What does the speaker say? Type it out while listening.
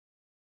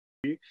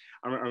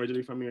I'm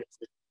originally from New York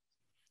City.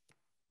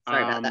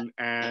 Sorry about that.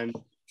 And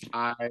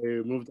I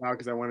moved out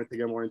because I wanted to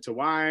get more into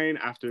wine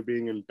after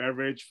being in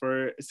beverage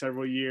for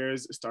several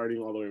years,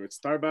 starting all the way with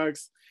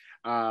Starbucks.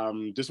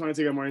 Just wanted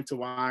to get more into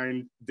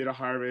wine, did a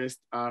harvest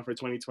for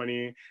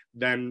 2020,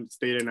 then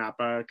stayed in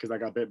Napa because I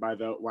got bit by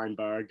the wine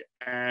bug.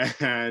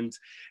 And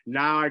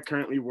now I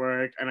currently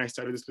work, and I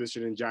started this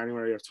position in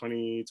January of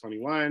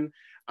 2021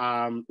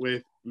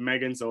 with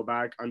Megan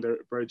Zobak under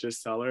Burgess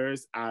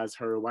Cellars as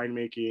her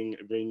winemaking,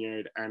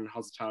 vineyard, and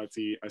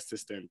hospitality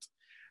assistant.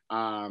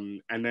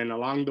 And then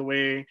along the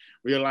way,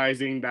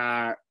 realizing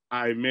that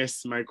I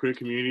miss my queer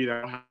community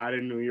that I had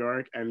in New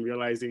York, and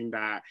realizing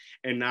that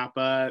in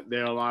Napa,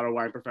 there are a lot of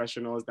wine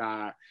professionals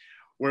that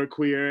were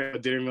queer,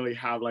 but didn't really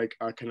have like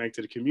a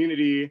connected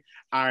community.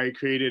 I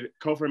created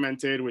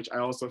Co-Fermented, which I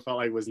also felt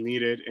like was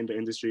needed in the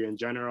industry in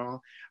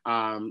general,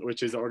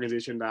 which is an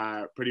organization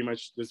that pretty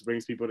much just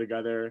brings people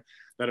together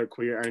that are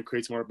queer and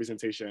creates more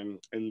representation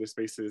in the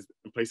spaces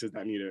and places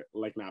that need it,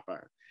 like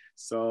Napa.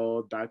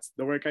 So that's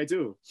the work I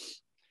do.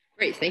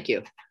 Great, thank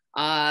you.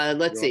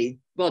 Let's see.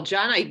 Well,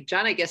 John,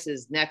 I guess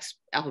is next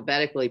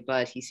alphabetically,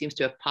 but he seems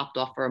to have popped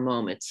off for a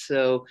moment.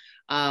 So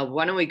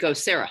why don't we go,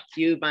 Sarah?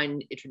 Do you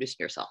mind introducing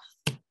yourself?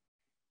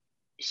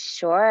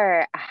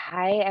 Sure.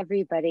 Hi,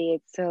 everybody.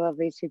 It's so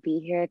lovely to be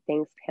here.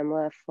 Thanks,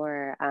 Pamela,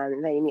 for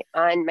inviting me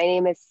on. My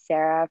name is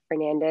Sarah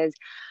Fernandez.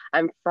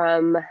 I'm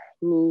from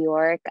New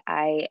York.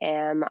 I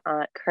am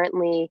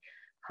currently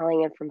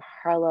calling in from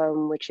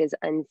Harlem, which is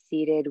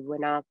unceded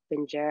Lenape,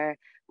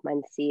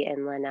 Muncie,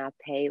 and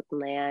Lenape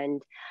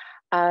land.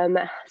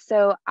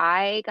 So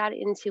I got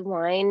into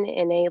wine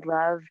in a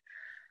love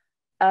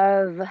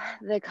of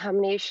the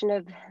combination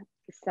of the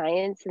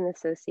science and the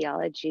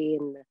sociology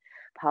and the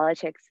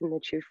politics and the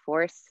true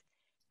force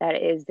that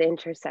is the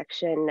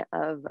intersection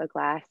of a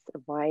glass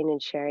of wine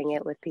and sharing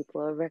it with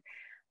people over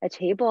a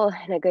table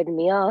and a good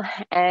meal.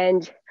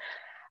 And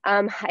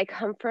I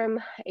come from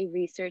a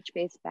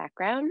research-based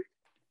background.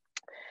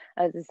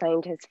 I was a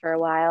scientist for a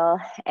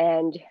while,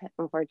 and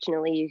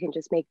unfortunately you can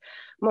just make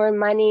more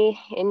money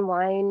in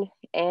wine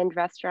and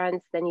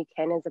restaurants than you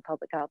can as a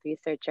public health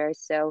researcher.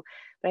 So,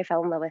 but I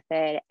fell in love with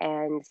it.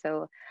 And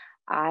so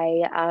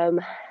I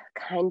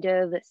kind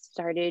of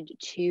started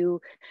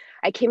to,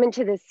 I came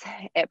into this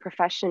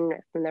profession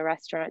from the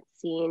restaurant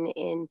scene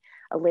in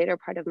a later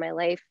part of my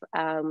life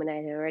when I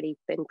had already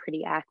been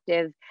pretty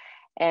active.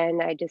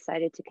 And I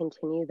decided to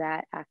continue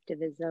that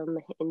activism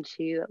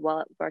into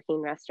working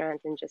in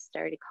restaurants, and just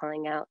started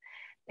calling out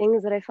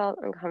things that I felt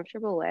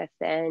uncomfortable with.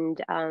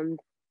 And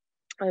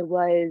I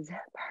was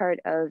part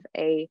of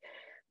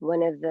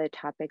one of the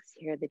topics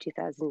here, the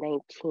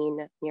 2019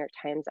 New York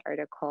Times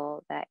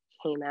article that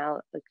came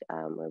out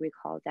where we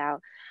called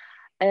out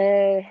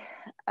a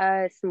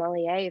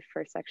sommelier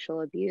for sexual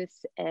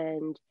abuse.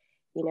 And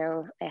you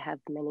know, I have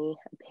many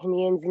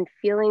opinions and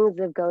feelings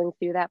of going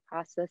through that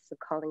process of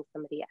calling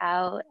somebody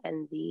out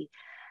and the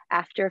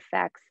after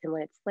effects and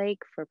what it's like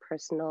for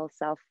personal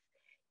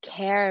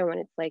self-care and what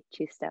it's like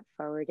to step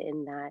forward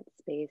in that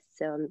space.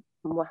 So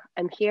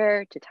I'm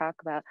here to talk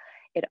about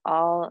it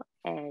all,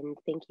 and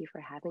thank you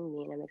for having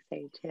me, and I'm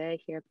excited to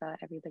hear about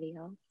everybody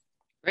else.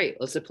 Great,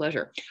 well, it's a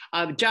pleasure.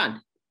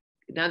 John,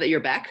 now that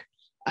you're back,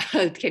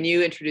 can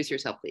you introduce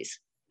yourself, please?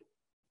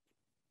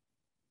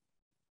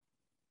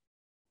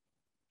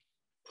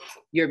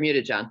 You're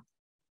muted, John.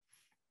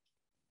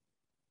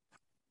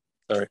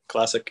 Sorry,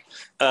 classic.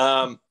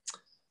 Yeah,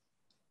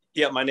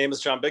 my name is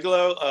John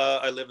Bigelow.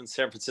 I live in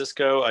San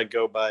Francisco. I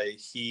go by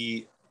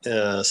he/him.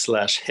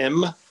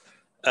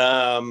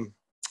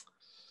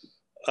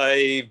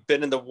 I've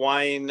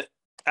been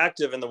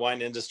active in the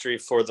wine industry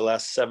for the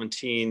last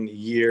 17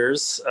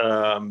 years,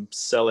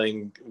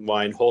 selling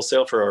wine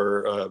wholesale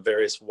for our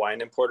various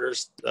wine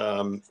importers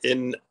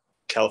in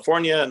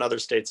California and other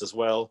states as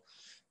well.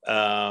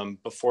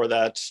 Before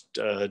that,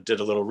 did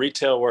a little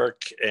retail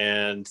work,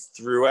 and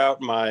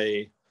throughout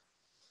my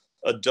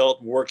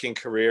adult working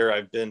career,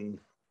 I've been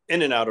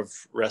in and out of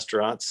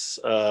restaurants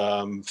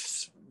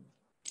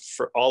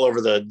for all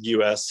over the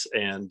US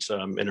and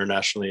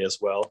internationally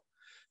as well.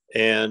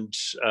 And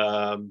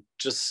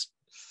just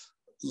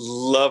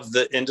love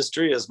the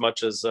industry as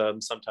much as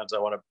sometimes I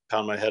want to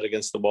pound my head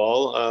against the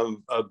wall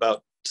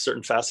about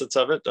certain facets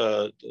of it.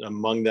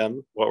 Among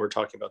them, what we're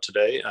talking about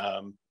today,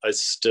 I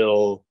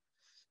still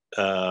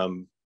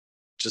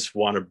just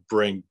want to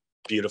bring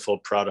beautiful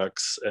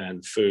products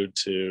and food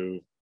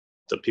to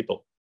the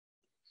people.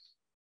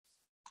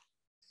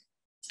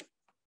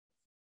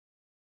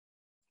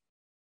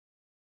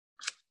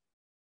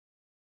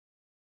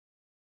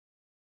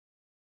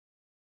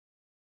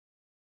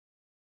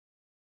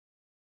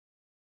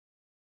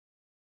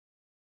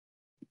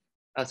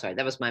 Oh, sorry,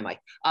 that was my mic.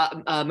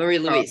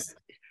 Marie-Louise,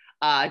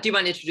 do you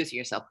mind introducing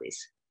yourself,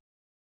 please?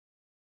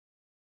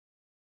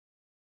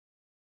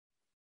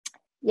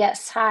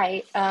 Yes,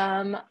 hi.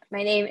 My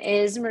name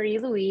is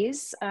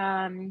Marie-Louise,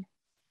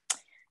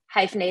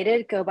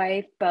 hyphenated, go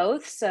by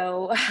both.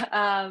 So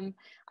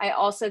I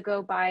also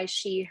go by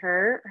she,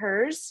 her,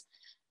 hers.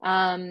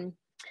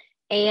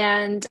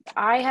 And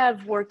I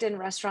have worked in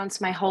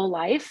restaurants my whole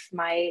life.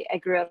 I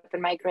grew up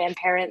in my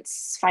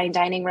grandparents' fine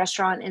dining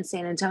restaurant in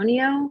San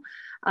Antonio,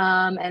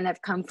 and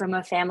I've come from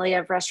a family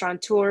of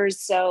restaurateurs.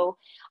 So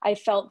I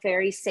felt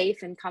very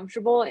safe and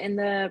comfortable in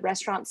the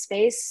restaurant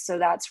space. So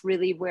that's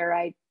really where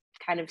I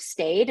kind of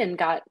stayed and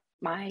got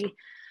my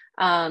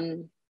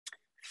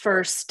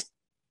first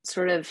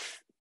sort of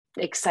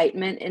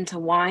excitement into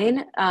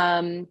wine.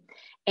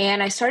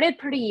 And I started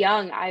pretty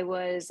young. I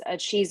was a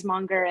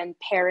cheesemonger and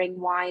pairing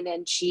wine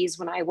and cheese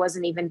when I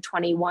wasn't even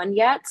 21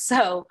 yet.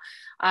 So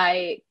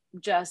I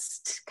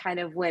just kind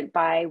of went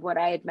by what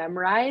I had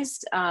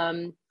memorized,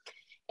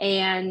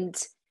 and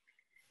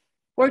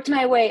worked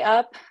my way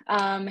up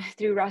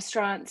through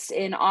restaurants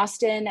in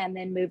Austin, and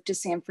then moved to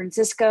San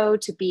Francisco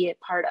to be a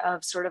part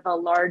of sort of a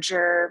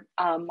larger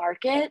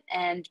market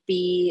and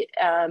be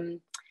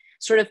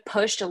sort of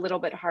pushed a little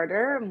bit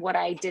harder. And what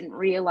I didn't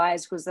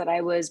realize was that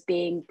I was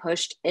being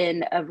pushed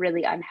in a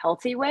really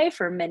unhealthy way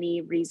for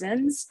many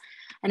reasons.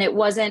 And it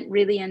wasn't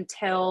really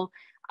until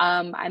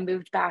I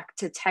moved back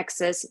to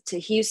Texas, to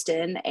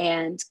Houston,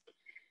 and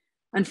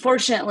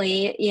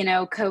unfortunately,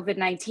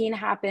 COVID-19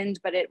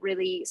 happened, but it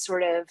really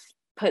sort of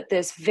put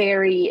this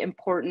very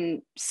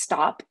important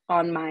stop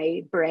on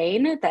my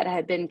brain that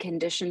had been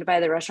conditioned by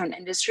the restaurant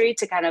industry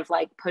to kind of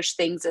like push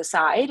things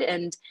aside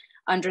and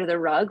under the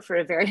rug for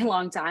a very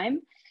long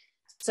time.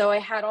 So I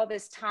had all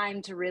this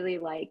time to really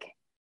like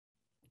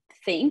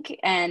think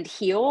and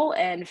heal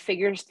and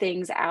figure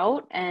things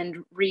out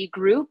and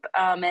regroup.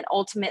 And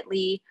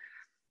ultimately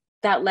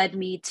that led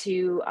me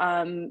to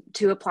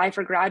apply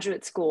for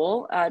graduate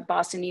school at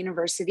Boston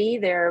University,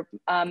 their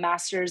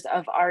Masters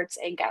of Arts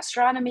in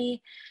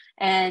Gastronomy.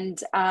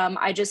 And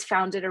I just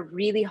found it a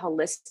really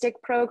holistic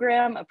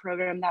program, a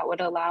program that would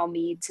allow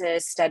me to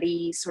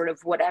study sort of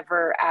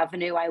whatever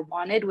avenue I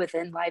wanted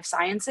within life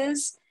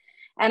sciences.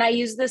 And I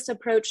used this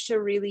approach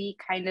to really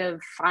kind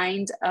of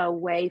find a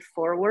way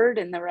forward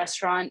in the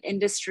restaurant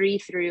industry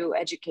through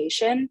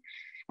education,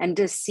 and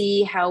to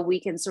see how we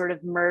can sort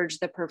of merge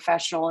the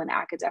professional and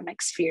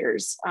academic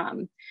spheres,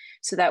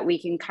 so that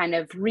we can kind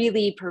of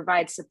really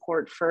provide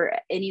support for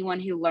anyone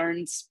who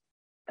learns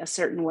a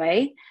certain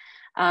way.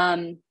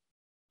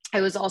 I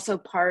was also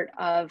part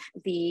of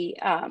the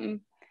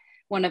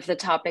one of the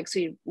topics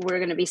we were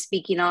going to be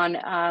speaking on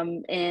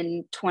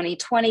in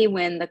 2020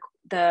 when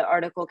the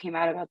article came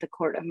out about the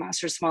Court of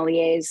Master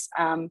Sommeliers.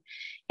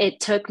 It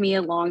took me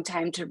a long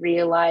time to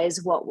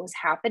realize what was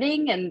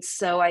happening, and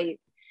so I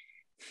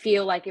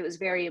feel like it was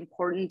very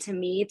important to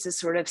me to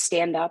sort of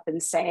stand up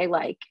and say,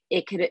 like,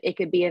 it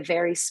could be a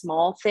very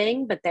small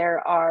thing, but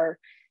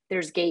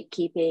there's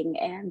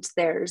gatekeeping and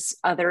there's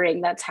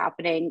othering that's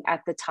happening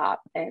at the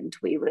top, and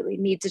we really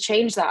need to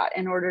change that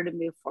in order to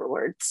move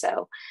forward.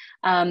 So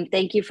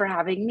thank you for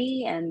having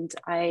me, and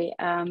I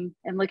am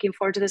looking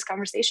forward to this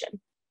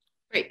conversation.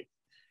 Great,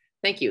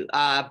 thank you.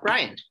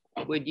 Brian,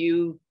 would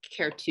you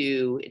care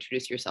to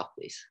introduce yourself,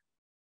 please?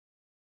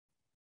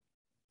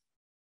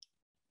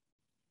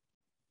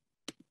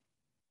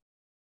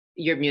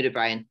 You're muted,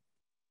 Brian.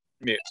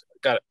 Mute.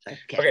 Got it.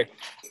 Okay.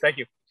 Thank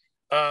you.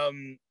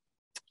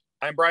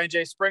 I'm Brian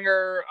J.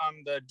 Springer.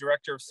 I'm the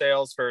Director of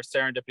Sales for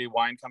Serendipity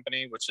Wine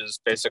Company, which is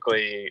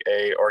basically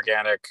a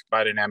organic,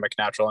 biodynamic,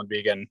 natural, and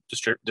vegan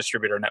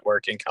distributor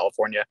network in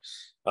California.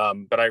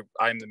 But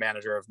I'm the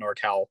manager of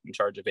NorCal, in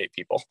charge of 8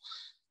 people.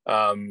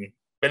 Been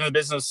in the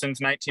business since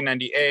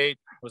 1998.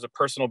 Was a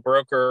personal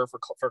broker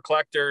for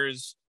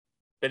collectors.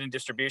 Been in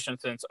distribution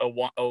since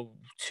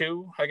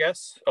 02, I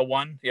guess.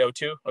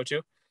 02.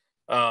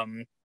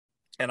 And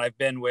I've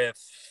been with,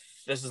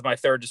 this is my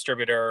 3rd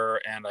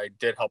distributor, and I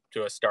did help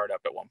do a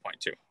startup at one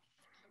point too.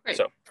 Great.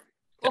 So,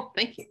 cool,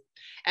 thank you.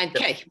 And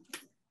Kay.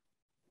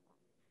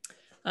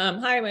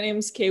 Hi, my name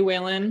is Kay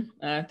Whalen.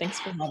 Thanks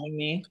for having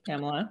me,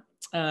 Pamela.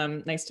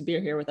 Nice to be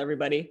here with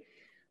everybody.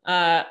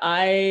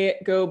 I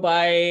go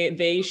by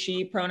they,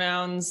 she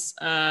pronouns.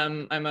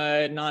 I'm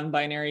a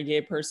non-binary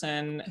gay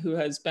person who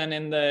has been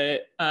in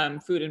the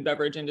food and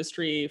beverage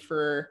industry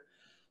for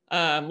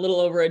a little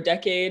over a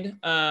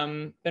decade.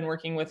 Been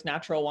working with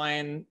natural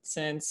wine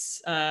since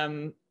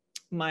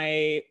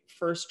my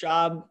first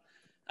job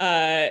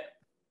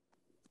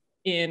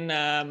in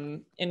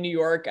New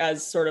York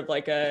as sort of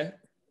like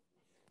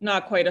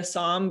not quite a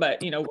somm,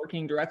 but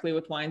working directly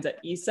with wines at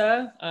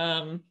ISA.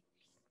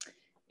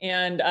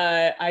 And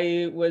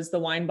I was the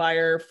wine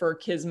buyer for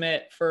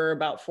Kismet for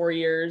about 4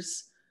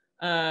 years.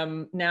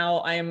 Now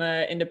I am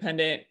an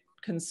independent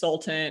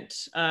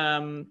consultant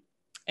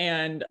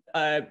and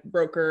a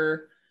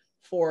broker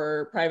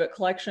for private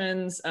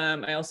collections.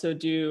 I also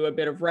do a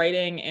bit of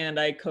writing, and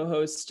I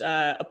co-host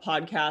a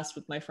podcast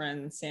with my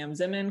friend Sam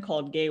Zimmon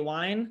called Gay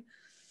Wine.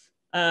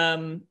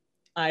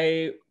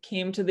 I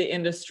came to the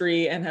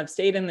industry and have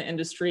stayed in the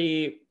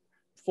industry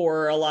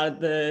for a lot of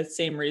the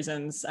same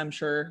reasons I'm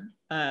sure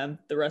the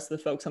rest of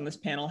the folks on this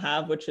panel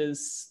have, which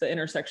is the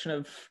intersection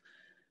of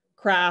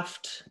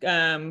craft,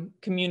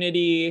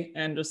 community,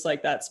 and just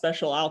like that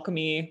special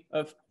alchemy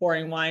of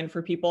pouring wine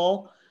for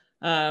people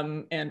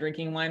and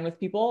drinking wine with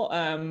people.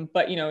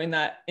 But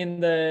in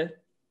the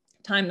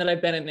time that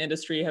I've been in the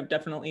industry have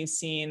definitely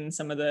seen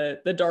some of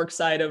the dark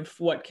side of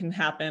what can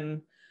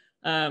happen,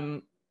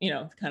 you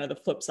know, kind of the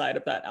flip side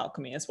of that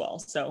alchemy as well.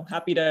 So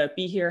happy to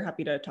be here,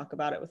 happy to talk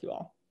about it with you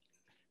all.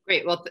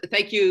 Great. Well,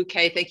 thank you,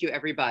 Kay. Thank you,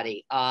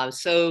 everybody.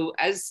 So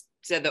as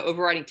said, the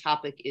overriding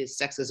topic is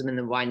sexism in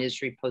the wine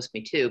industry post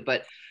MeToo.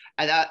 But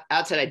at the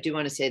outset, I do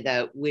want to say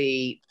that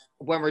when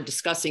we're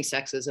discussing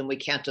sexism, we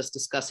can't just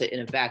discuss it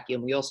in a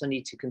vacuum. We also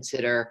need to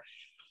consider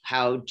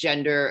how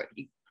gender,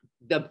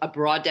 a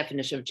broad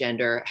definition of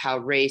gender, how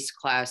race,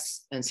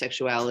 class, and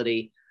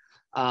sexuality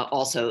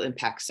also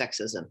impact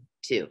sexism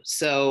too.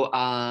 So,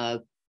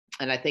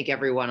 and I think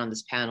everyone on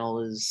this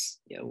panel is,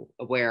 you know,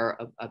 aware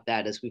of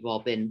that, as we've all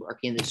been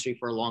working in the industry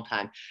for a long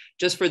time.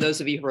 Just for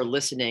those of you who are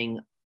listening,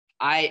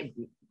 I'm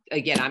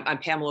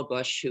Pamelouie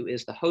Bush, who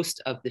is the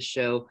host of the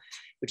show,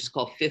 which is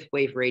called Fifth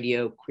Wave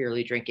Radio,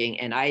 Queerly Drinking.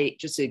 And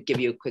just to give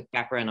you a quick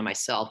background on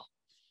myself,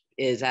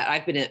 is that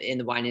I've been in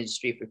the wine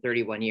industry for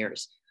 31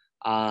 years.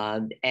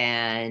 And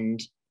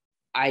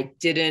I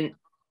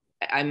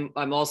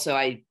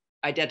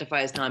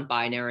identify as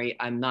non-binary.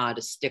 I'm not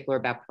a stickler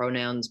about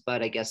pronouns,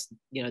 but I guess,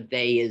 you know,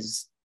 they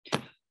is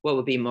what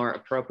would be more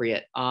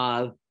appropriate.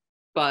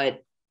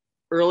 But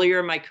earlier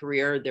in my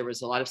career, there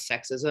was a lot of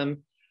sexism.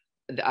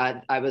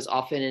 I was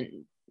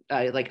often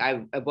I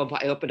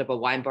opened up a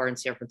wine bar in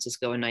San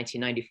Francisco in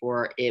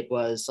 1994. It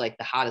was like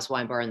the hottest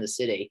wine bar in the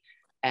city.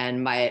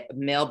 And my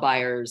male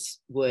buyers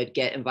would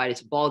get invited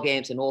to ball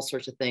games and all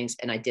sorts of things.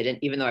 And I didn't,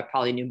 even though I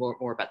probably knew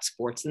more about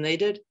sports than they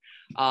did.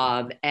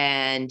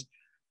 And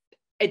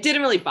it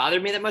didn't really bother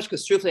me that much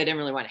because truthfully, I didn't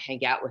really want to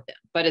hang out with them.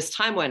 But as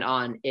time went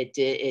on,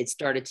 it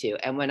started to.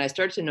 And when I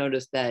started to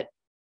notice that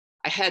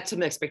I had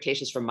some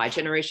expectations from my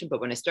generation,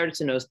 but when I started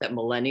to notice that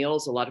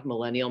millennials, a lot of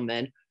millennial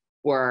men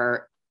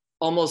were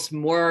almost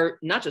more,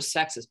 not just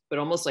sexist, but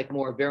almost like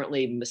more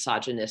virulently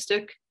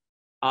misogynistic.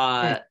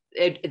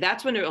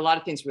 That's when a lot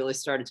of things really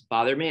started to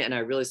bother me. And I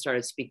really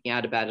started speaking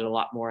out about it a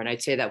lot more. And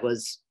I'd say that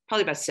was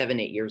probably about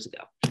 7-8 years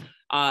ago.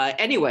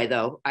 Anyway,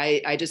 though,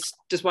 I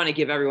just want to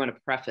give everyone a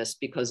preface,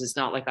 because it's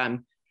not like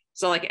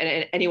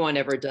anyone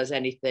ever does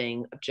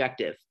anything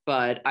objective,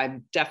 but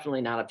I'm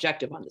definitely not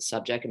objective on the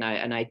subject.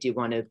 And I do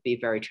want to be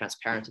very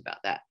transparent about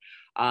that.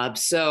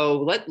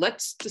 So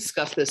let's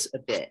discuss this a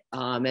bit.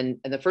 And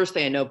the first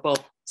thing I know,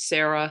 both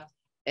Sarah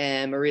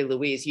and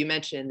Marie-Louise, you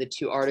mentioned the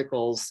two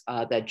articles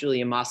that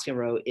Julia Moskin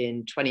wrote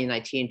in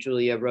 2019.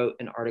 Julia wrote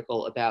an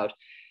article about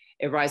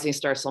a rising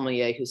star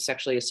sommelier who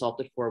sexually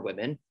assaulted 4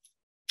 women.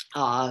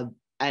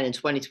 And in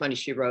 2020,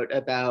 she wrote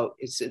about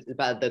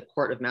the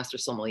Court of Master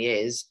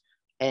Sommeliers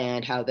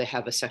and how they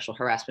have a sexual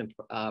harassment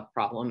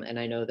problem. And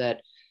I know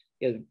that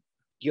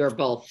you're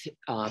both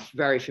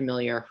very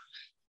familiar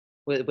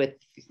with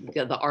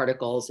the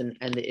articles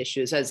and the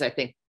issues, as I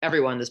think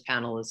everyone on this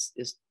panel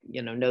is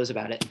knows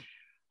about it.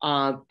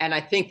 And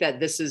I think that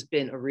this has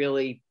been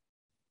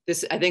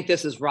I think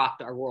this has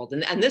rocked our world.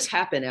 And this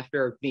happened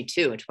after Me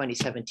Too in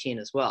 2017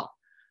 as well.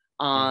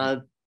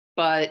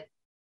 But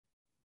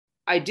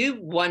I do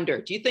wonder,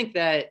 do you think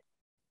that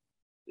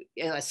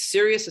as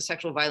serious as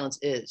sexual violence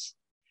is,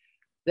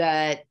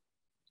 that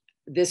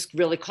this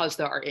really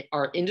caused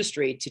our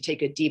industry to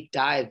take a deep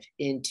dive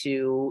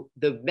into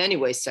the many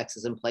ways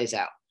sexism plays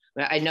out?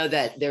 I know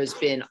that there's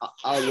been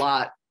a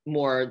lot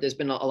more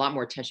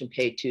attention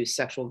paid to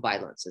sexual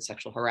violence and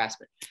sexual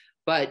harassment,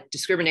 but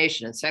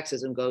discrimination and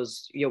sexism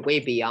goes way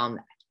beyond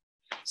that.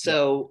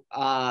 So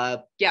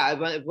what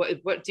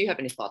do you have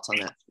any thoughts on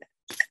that?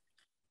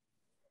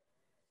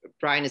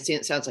 Brian,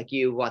 it sounds like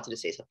you wanted to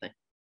say something.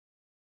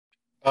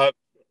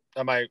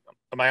 Am I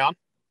on?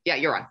 Yeah,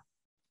 you're on.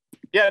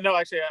 Yeah, no,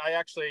 actually,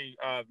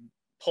 I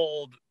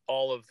pulled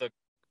all of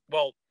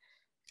I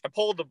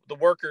pulled the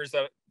workers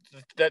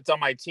that's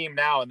on my team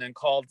now, and then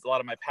called a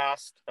lot of my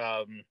past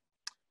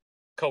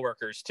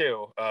coworkers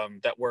too,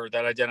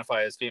 that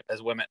identify as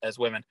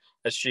women,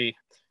 as she.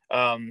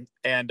 I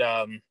had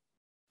an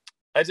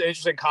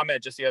interesting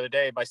comment just the other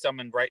day by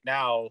someone right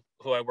now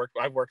who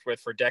I've worked with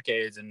for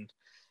decades, and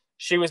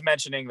she was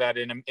mentioning that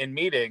in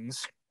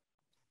meetings,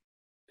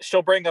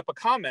 she'll bring up a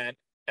comment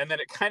and then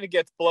it kind of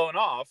gets blown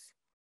off.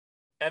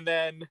 And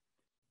then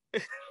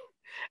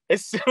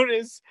as soon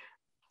as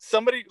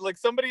somebody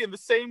in the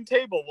same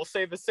table will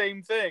say the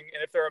same thing,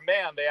 and if they're a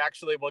man, they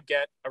actually will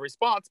get a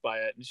response by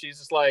it. And she's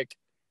just like,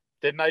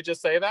 didn't I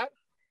just say that?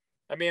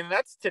 I mean,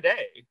 that's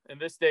today, in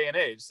this day and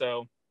age.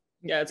 So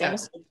yeah, it's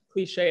almost a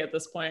cliche at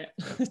this point.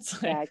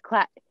 It's like,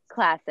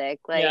 classic.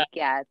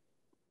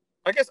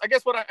 I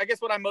guess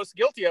what I'm most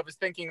guilty of is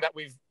thinking that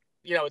we've,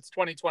 it's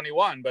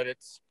 2021, but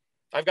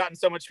I've gotten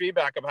so much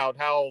feedback about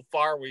how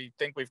far we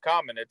think we've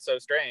come, and it's so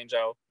strange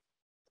how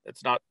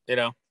it's not,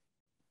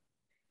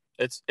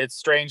 it's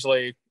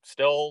strangely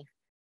still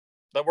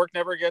the work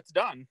never gets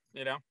done,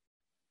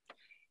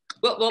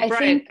 Well,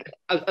 Brian,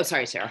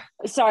 sorry, Sarah.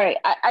 Sorry,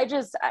 I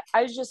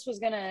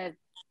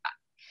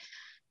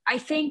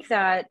think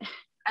that,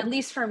 at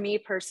least for me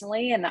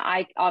personally, and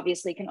I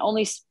obviously can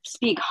only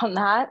speak on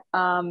that,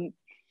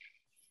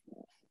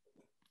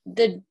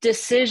 the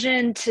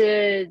decision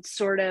to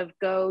sort of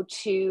go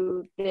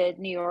to the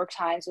New York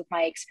Times with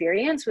my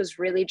experience was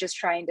really just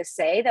trying to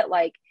say that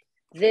like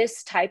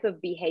this type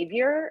of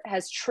behavior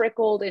has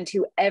trickled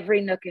into every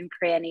nook and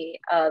cranny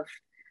of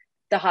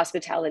the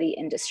hospitality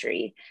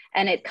industry.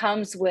 And it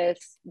comes with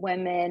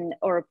women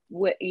or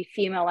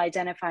female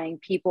identifying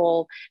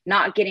people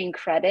not getting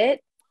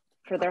credit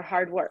for their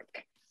hard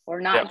work, or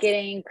not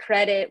getting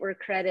credit where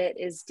credit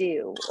is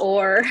due,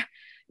 or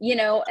you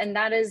know, and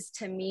that is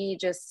to me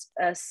just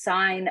a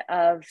sign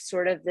of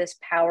sort of this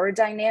power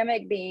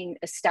dynamic being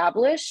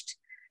established,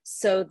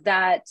 so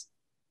that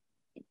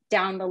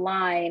down the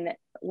line,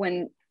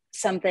 when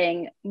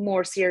something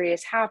more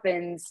serious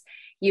happens,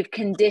 you've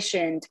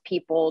conditioned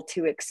people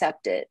to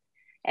accept it.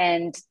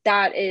 And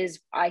that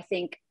is, I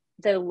think,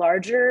 the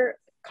larger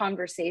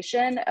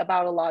conversation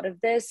about a lot of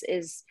this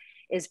is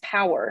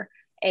power.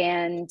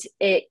 And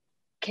it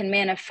can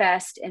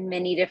manifest in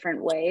many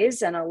different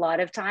ways. And a lot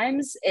of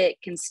times it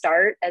can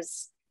start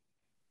as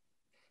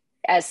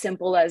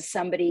simple as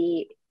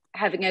somebody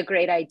having a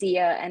great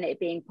idea and it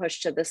being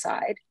pushed to the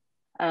side.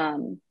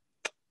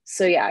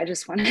 So yeah, I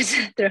just wanted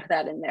to throw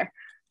that in there.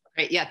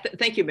 Right. Yeah.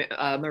 Thank you,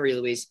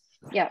 Marie-Louise.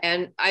 Yeah.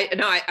 And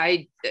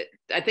I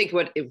think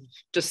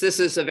this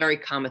is a very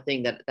common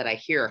thing that I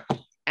hear.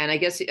 And I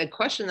guess a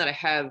question that I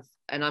have,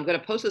 and I'm going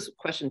to pose this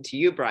question to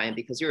you, Brian,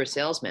 because you're a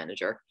sales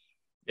manager.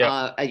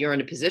 You're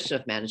in a position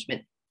of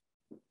management.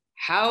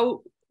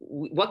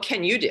 What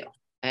can you do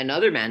and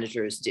other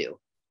managers do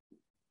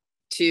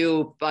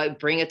to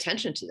bring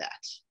attention to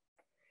that,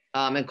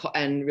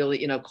 and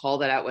really, call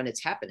that out when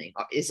it's happening?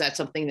 Is that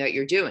something that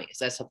you're doing? Is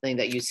that something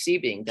that you see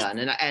being done?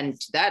 And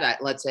to that,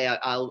 let's say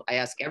I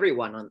ask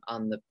everyone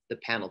on the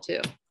panel too.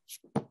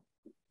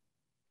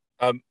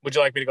 Would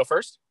you like me to go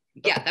first?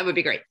 Yeah, that would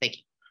be great. Thank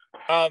you.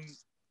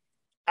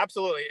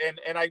 Absolutely.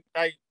 And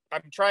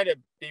I'm trying to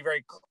be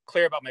very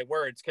clear about my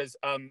words, because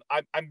I'm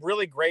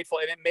really grateful,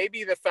 and it may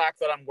be the fact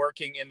that I'm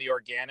working in the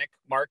organic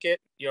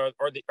market, or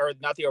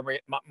not the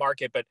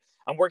market, but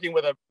I'm working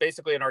with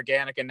basically an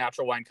organic and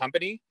natural wine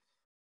company.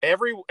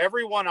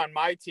 Everyone on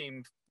my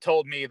team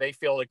told me they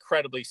feel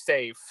incredibly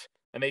safe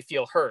and they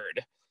feel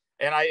heard,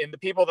 and the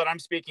people that I'm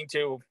speaking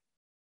to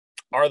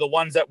are the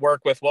ones that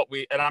work with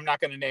and I'm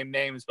not going to name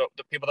names, but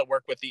the people that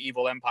work with the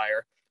evil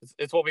empire.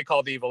 It's what we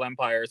call the evil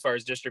empire as far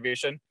as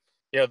distribution.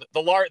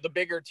 The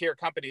bigger tier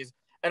companies,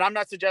 and I'm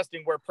not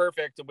suggesting we're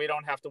perfect and we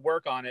don't have to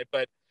work on it,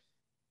 but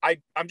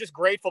I'm just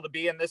grateful to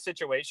be in this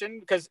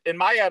situation, because in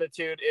my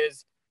attitude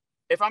is,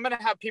 if I'm going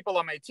to have people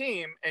on my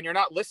team and you're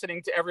not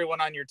listening to everyone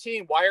on your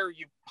team, why are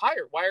you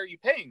hired? Why are you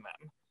paying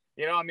them?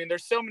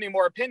 There's so many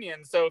more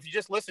opinions. So if you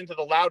just listen to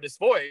the loudest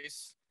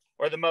voice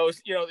or the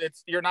most,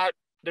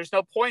 there's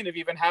no point of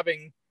even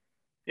having,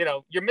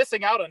 you're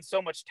missing out on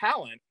so much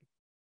talent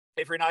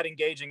if you're not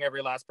engaging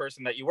every last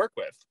person that you work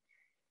with.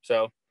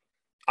 So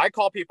I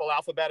call people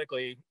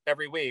alphabetically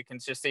every week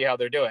and just see how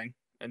they're doing,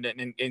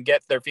 and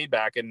get their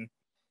feedback and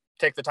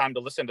take the time to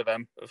listen to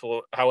them,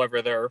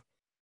 however they're,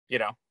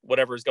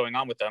 whatever is going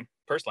on with them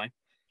personally,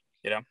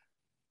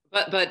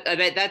 But I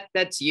mean,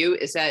 that's you.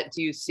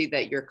 Do you see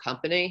that your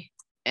company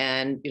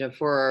and,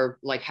 for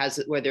like,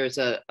 where there's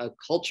a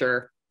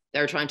culture,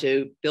 they're trying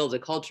to build a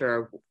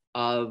culture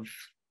of,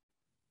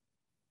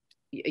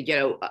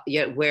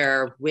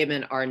 where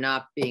women are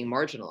not being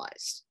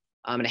marginalized.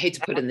 And I hate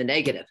to put in the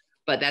negative,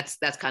 but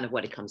that's kind of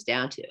what it comes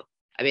down to.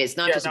 I mean, it's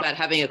not just about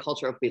having a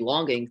culture of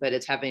belonging, but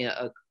it's having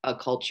a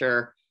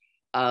culture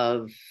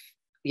of,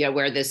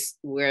 where this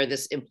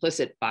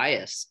implicit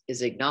bias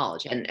is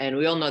acknowledged. And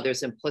we all know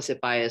there's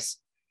implicit bias,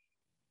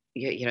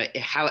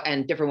 how,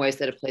 and different ways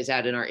that it plays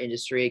out in our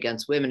industry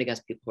against women,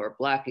 against people who are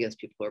Black, against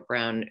people who are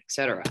brown, et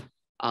cetera.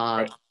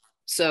 Right.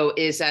 So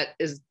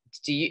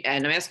do you,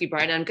 and I'm asking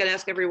Brian, I'm going to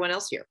ask everyone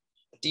else here,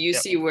 do you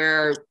see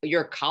where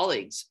your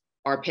colleagues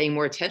are paying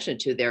more attention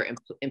to their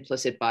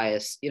implicit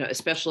bias,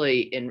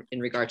 especially in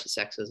regard to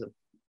sexism?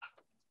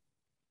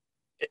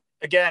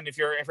 Again, if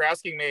you're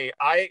asking me,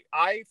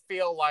 I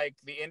feel like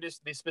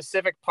the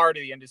specific part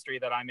of the industry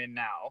that I'm in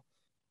now,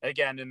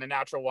 again, in the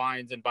natural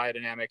wines and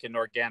biodynamic and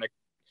organic,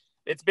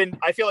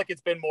 I feel like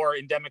it's been more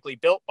endemically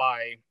built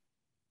by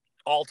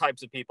all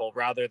types of people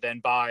rather than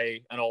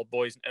by an old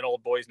boys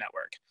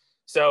network.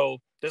 So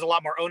there's a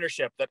lot more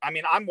ownership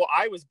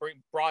I was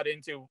brought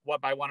into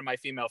by one of my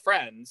female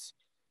friends,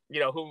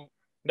 who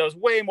knows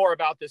way more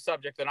about this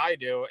subject than I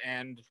do.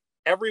 And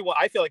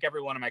I feel like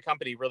everyone in my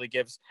company really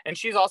gives, and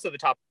she's also the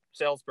top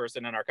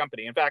salesperson in our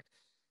company. In fact,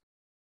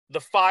 the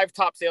 5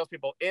 top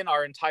salespeople in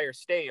our entire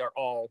state are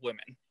all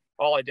women,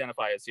 all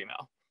identify as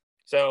female.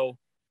 So,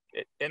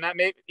 and that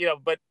may,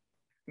 but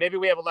maybe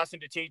we have a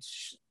lesson to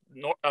teach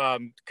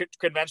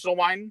conventional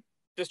wine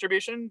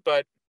distribution,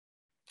 but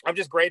I'm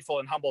just grateful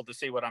and humbled to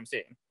see what I'm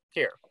seeing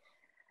here.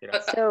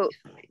 So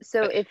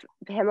if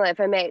Pamela, if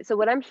I may, so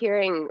what I'm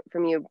hearing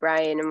from you,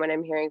 Brian, and what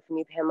I'm hearing from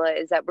you, Pamela,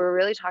 is that we're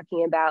really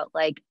talking about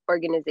like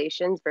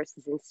organizations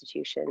versus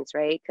institutions,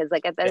 right? Because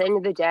like at the end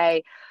of the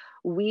day,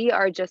 we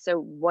are just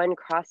one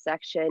cross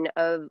section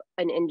of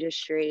an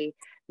industry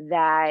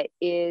that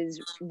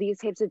is, these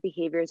types of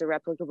behaviors are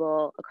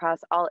replicable across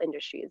all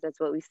industries. That's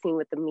what we've seen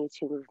with the Me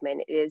Too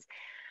movement. It is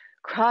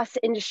cross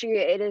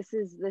industry. This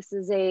is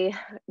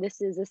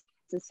a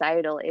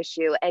societal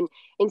issue, and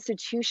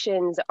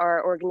institutions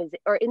are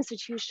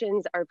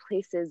institutions are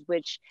places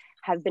which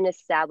have been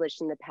established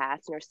in the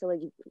past and are still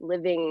like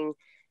living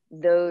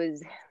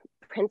those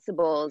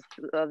principles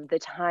of the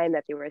time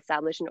that they were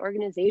established. And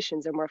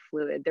organizations are more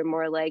fluid. They're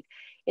more like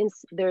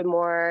they're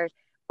more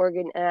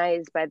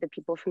organized by the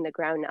people from the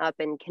ground up,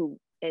 and can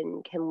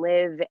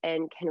live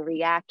and can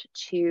react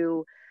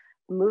to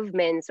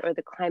movements or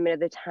the climate of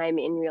the time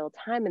in real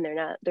time, and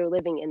they're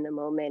living in the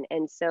moment.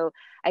 And so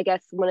I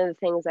guess one of the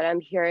things that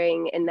I'm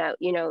hearing, and that,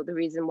 you know, the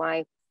reason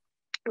why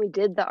we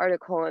did the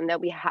article and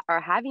that we are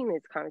having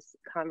these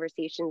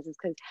conversations is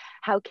because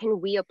how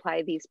can we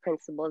apply these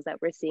principles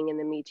that we're seeing in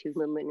the Me Too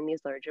movement and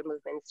these larger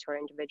movements to our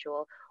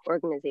individual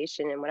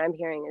organization? And what I'm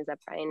hearing is that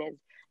Brian is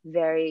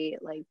very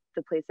like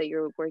the place that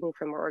you're working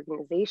from, our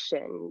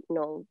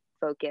organizational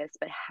focus,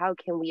 but how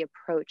can we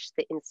approach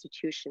the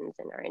institutions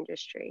in our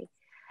industry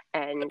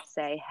and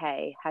say,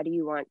 hey, how do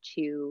you want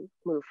to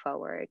move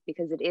forward?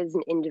 Because it is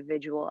an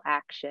individual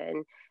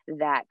action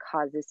that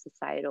causes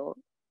societal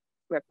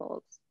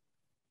ripples.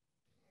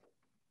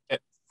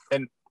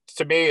 And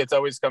to me, it's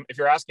always come, if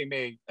you're asking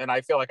me, and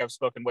I feel like I've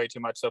spoken way too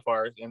much so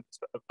far at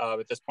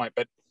this point,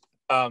 but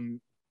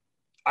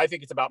I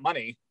think it's about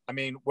money. I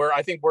mean,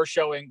 I think we're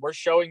showing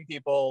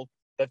people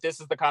that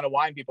this is the kind of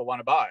wine people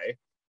want to buy.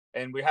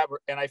 And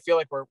I feel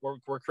like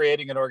we're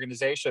creating an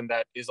organization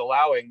that is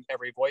allowing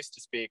every voice to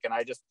speak. And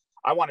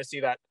I want to see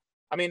that.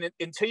 I mean,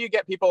 until you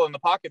get people in the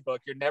pocketbook,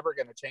 you're never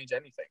going to change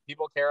anything.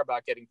 People care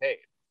about getting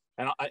paid.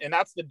 And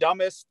that's the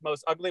dumbest,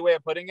 most ugly way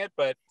of putting it.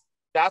 But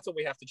that's what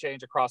we have to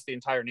change across the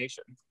entire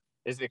nation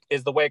is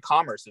the way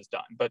commerce is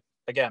done. But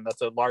again, that's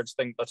a large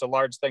thing. That's a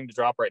large thing to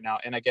drop right now.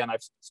 And again,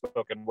 I've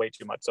spoken way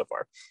too much so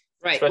far,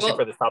 right? Especially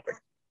for this topic.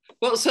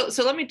 Well, so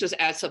let me just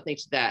add something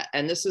to that.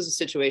 And this is a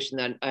situation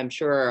that I'm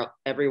sure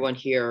everyone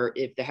here,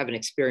 if they haven't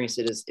experienced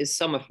it, is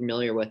somewhat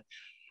familiar with.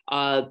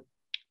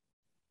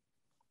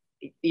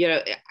 You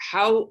know,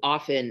 how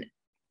often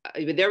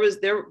there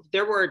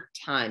were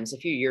times a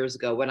few years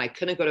ago when I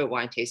couldn't go to a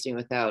wine tasting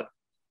without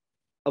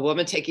a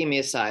woman taking me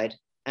aside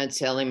and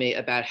telling me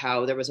about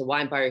how there was a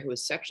wine buyer who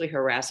was sexually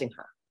harassing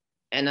her.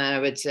 And I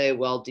would say,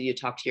 well, do you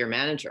talk to your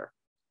manager?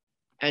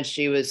 And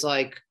she was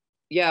like,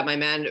 yeah,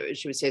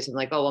 she would say something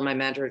like, oh, well, my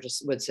manager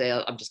just would say,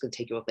 I'm just going to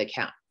take you what they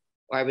count.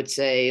 Or I would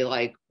say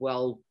like,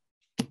 well,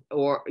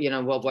 or, you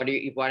know, well,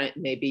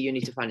 maybe you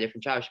need to find a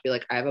different job. She'd be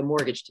like, I have a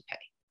mortgage to pay.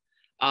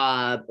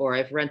 Or I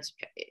have rent to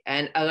pay.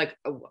 And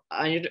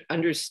I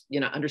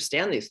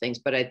understand these things,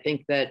 but I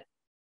think that,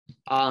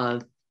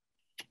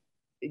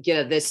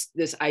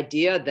 this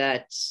idea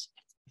that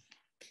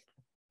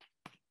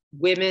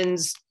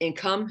women's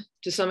income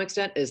to some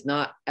extent is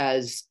not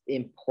as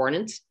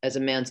important as a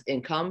man's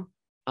income.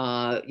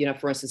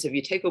 For instance, if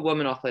you take a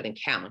woman off an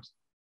account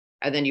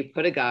and then you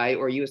put a guy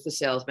or you as the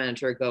sales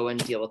manager go and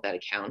deal with that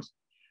account,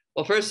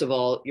 well, first of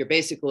all, you're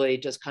basically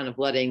just kind of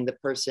letting the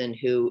person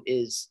who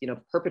is,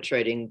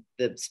 perpetrating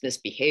this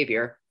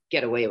misbehavior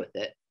get away with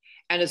it.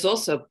 And it's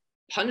also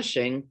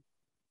punishing,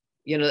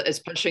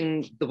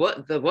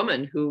 the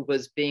woman who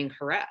was being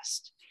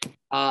harassed.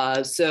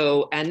 And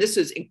this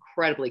is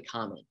incredibly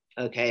common.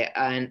 Okay.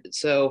 And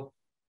so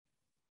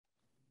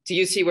do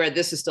you see where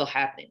this is still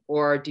happening?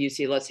 Or do you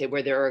see, let's say,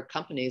 where there are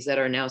companies that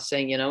are now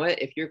saying, you know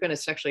what, if you're going to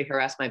sexually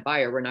harass my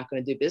buyer, we're not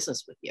going to do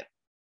business with you.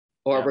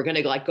 Or we're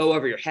going to go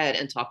over your head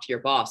and talk to your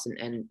boss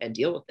and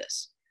deal with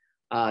this.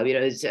 And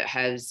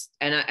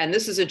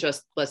this isn't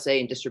just, let's say,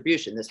 in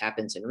distribution. This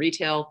happens in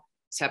retail.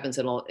 This happens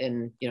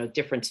in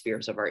different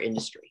spheres of our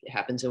industry. It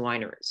happens in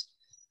wineries.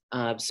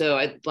 So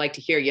I'd like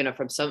to hear,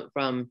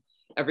 from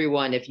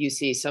everyone, if you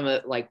see some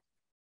of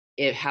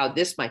how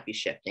this might be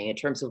shifting in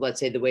terms of, let's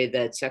say, the way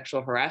that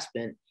sexual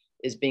harassment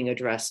is being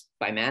addressed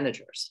by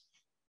managers.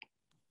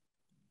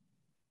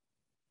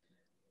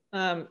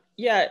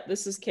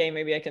 This is Kay.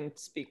 Maybe I can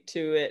speak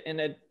to it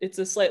it's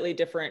a slightly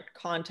different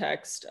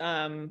context,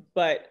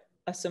 but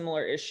a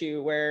similar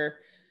issue where,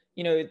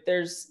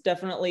 there's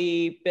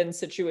definitely been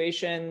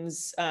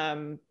situations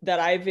that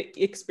I've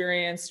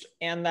experienced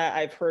and that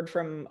I've heard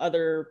from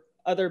other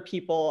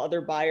people, other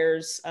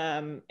buyers,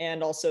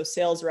 and also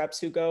sales reps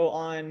who go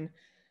on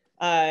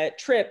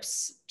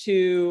trips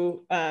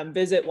to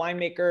visit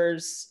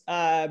winemakers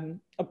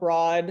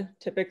abroad.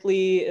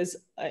 Typically is,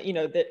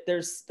 that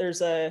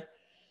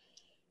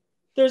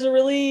there's a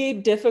really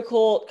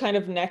difficult kind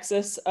of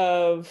nexus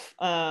of,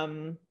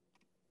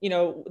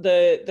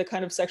 the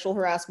kind of sexual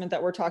harassment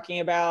that we're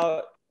talking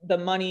about, the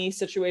money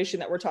situation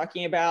that we're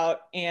talking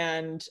about,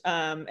 and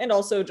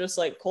also just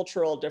like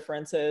cultural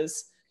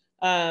differences.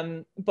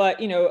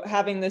 But,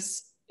 having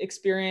this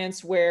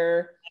experience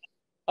where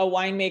a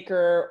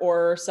winemaker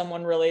or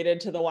someone related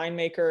to the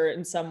winemaker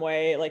in some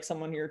way, like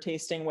someone you're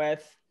tasting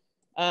with,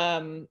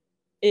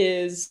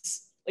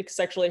 is like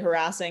sexually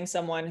harassing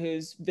someone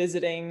who's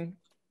visiting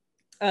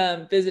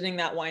that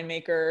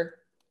winemaker,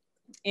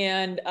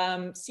 and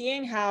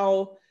seeing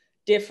how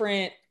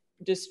different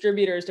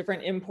distributors,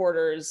 different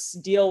importers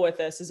deal with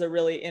this is a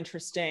really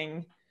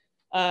interesting,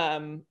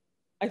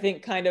 I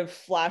think, kind of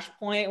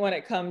flashpoint when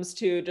it comes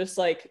to just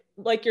like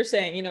you're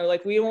saying, you know,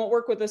 like we won't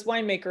work with this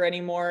winemaker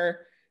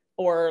anymore,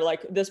 or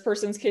like this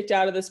person's kicked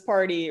out of this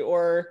party,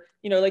 or,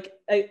 you know, like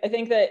I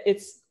think that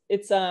it's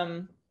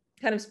kind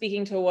of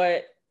speaking to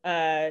what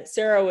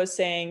Sarah was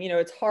saying, you know,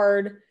 it's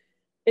hard.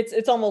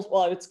 It's almost,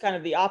 well, it's kind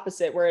of the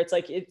opposite, where it's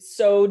like, it's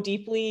so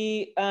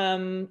deeply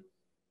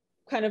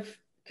kind of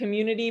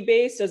community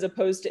based as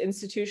opposed to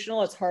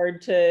institutional. It's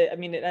hard to, I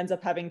mean, it ends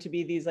up having to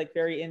be these like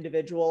very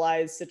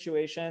individualized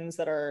situations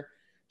that are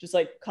just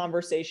like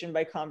conversation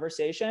by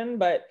conversation,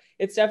 but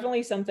it's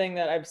definitely something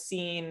that I've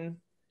seen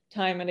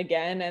time and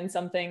again, and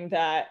something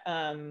that,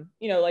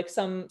 you know, like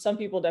some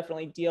people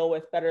definitely deal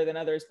with better than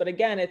others. But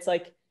again, it's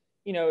like,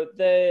 you know,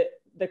 the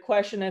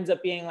question ends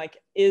up being like,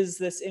 is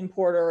this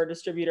importer or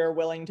distributor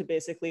willing to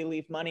basically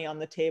leave money on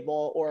the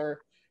table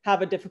or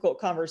have a difficult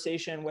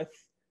conversation with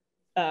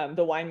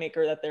the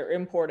winemaker that they're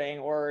importing,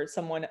 or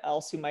someone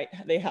else who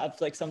they have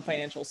like some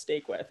financial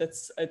stake with.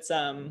 It's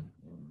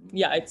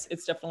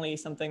definitely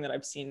something that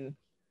I've seen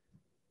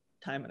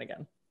time and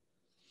again.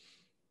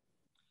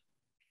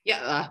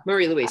 Yeah,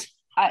 Marie-Louise.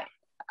 I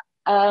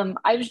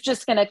was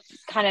just going to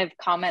kind of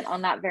comment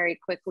on that very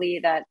quickly,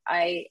 that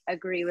I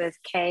agree with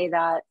Kay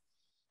that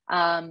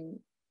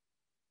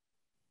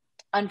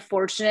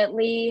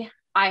unfortunately,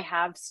 I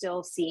have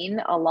still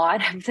seen a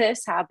lot of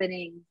this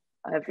happening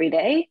every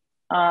day.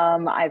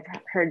 I've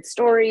heard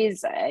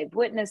stories, I've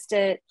witnessed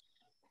it.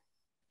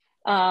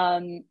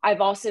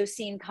 I've also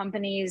seen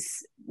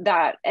companies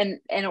that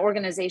and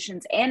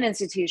organizations and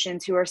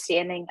institutions who are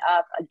standing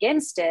up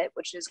against it,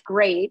 which is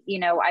great. You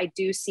know, I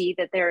do see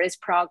that there is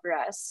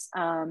progress.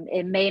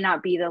 It may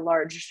not be the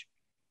large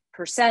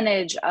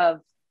percentage of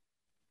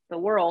the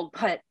world,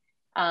 but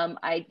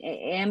I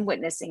am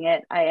witnessing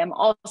it. I am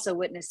also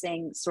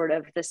witnessing sort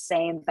of the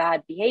same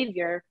bad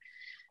behavior.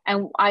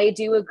 And I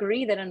do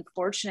agree that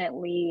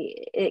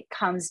unfortunately it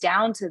comes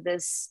down to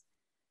this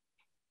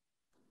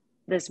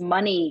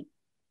money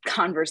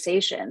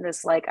conversation,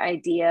 this like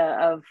idea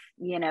of,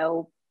 you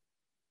know,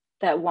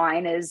 that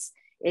wine is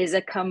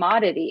a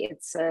commodity.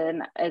 It's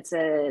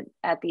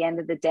at the end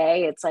of the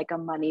day, it's like a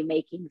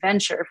money-making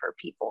venture for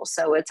people.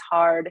 So it's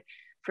hard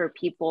for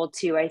people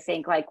to, I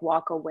think, like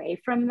walk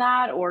away from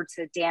that or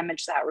to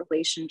damage that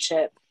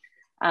relationship.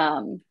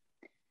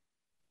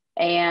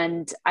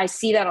 And I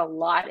see that a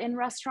lot in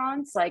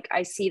restaurants. Like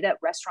I see that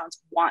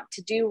restaurants want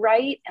to do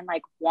right and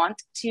like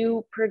want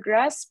to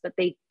progress, but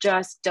they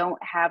just don't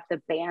have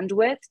the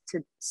bandwidth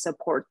to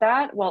support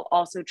that while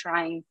also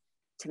trying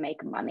to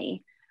make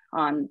money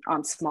on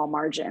small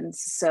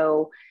margins.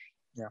 So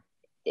yeah,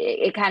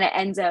 it kind of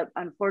ends up,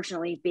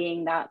 unfortunately,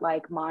 being that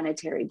like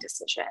monetary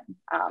decision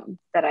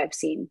that I've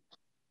seen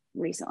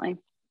recently.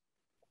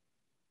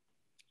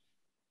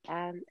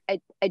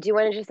 I do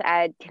want to just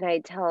add, can I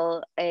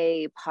tell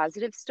a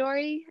positive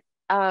story?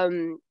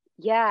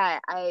 Yeah,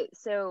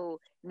 so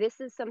this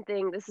is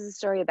a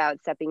story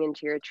about stepping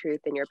into your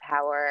truth and your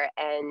power.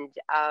 And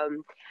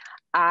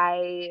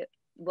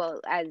well,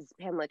 as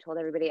Pamela told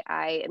everybody,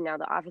 I am now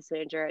the office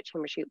manager at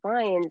Chamber Street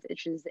Wines,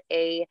 which is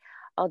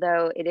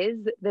although it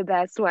is the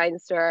best wine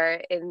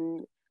store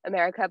in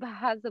America,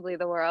 possibly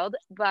the world,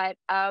 but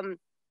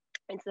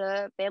it's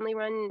a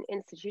family-run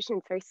institution.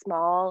 It's very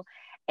small.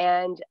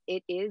 And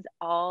it is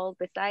all,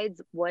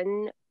 besides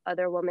one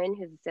other woman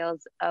who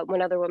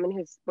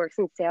works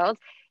in sales,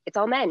 it's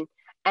all men.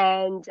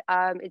 And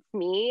it's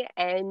me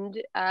and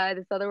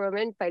this other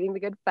woman fighting the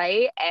good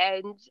fight.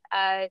 And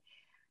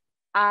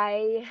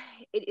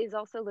it is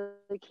also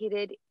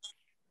located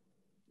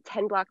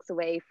 10 blocks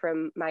away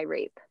from my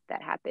rape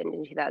that happened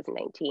in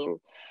 2019.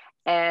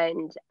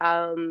 And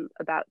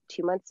about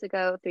 3 months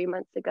ago,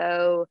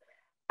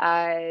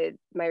 my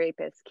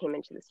rapist came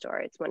into the store.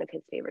 It's one of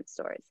his favorite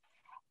stores.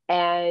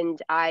 And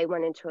I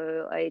went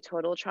into a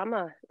total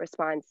trauma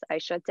response. I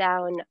shut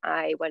down.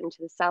 I went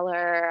into the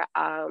cellar.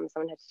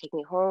 Someone had to take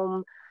me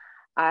home.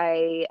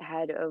 I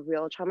had a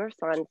real trauma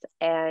response.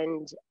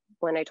 And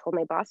when I told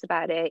my boss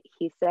about it,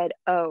 he said,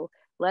 "Oh,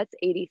 let's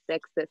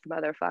 86 this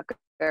motherfucker."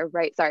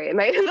 Right? Sorry, am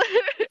I?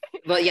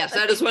 Well, yes,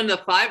 that is one of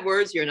the 5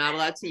 words you're not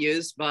allowed to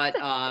use, but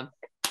I'll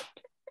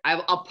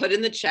put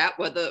in the chat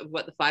what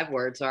the 5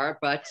 words are.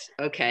 But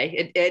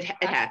okay, it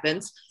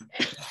happens.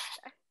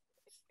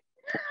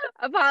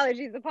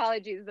 Apologies,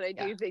 but I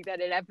do think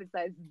that it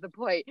emphasizes the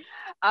point.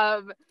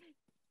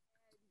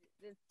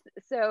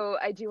 So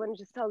I do want to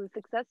just tell the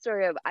success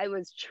story of I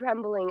was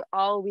trembling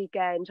all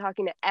weekend,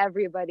 talking to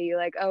everybody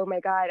like, oh my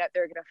God,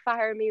 they're going to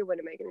fire me. What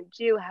am I going to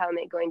do? How am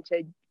I going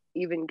to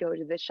even go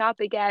to the shop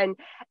again?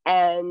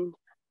 And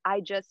I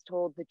just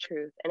told the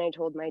truth, and I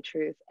told my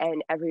truth,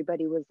 and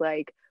everybody was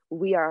like,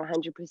 we are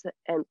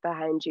 100%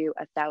 behind you,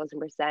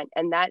 1,000%.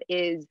 And that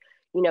is,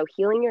 you know,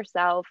 healing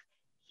yourself,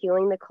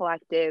 healing the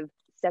collective,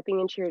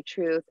 stepping into your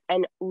truth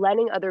and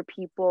letting other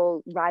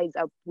people rise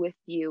up with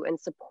you and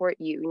support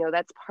you. You know,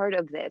 that's part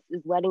of this,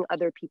 is letting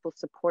other people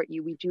support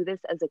you. We do this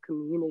as a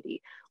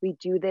community. We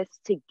do this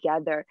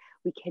together.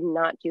 We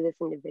cannot do this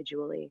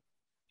individually.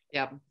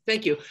 Yeah,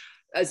 thank you,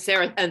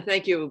 Sarah, and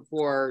thank you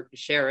for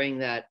sharing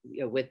that,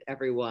 you know, with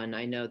everyone.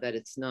 I know that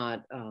it's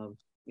not,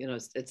 you know,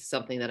 it's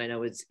something that I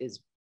know is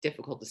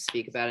difficult to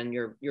speak about, and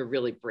you're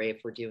really brave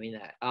for doing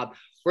that.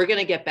 We're going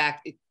to get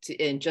back to,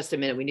 in just a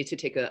minute. We need to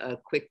take a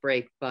quick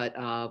break, but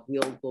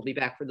we'll be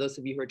back. For those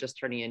of you who are just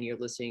turning in, you're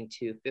listening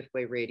to Fifth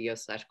Way Radio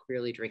 /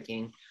 Queerly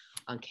Drinking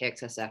on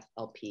KXSF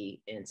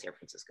LP in San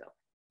Francisco.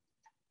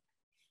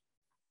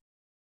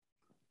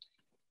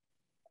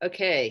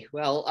 Okay,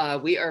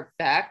 well, we are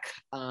back.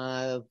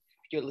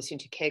 You're listening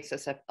to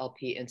KXSF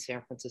LP in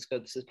San Francisco.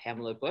 This is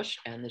Pamelouie Bush,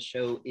 and the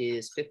show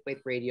is Fifth Wave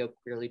Radio,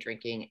 Queerly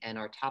Drinking, and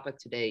our topic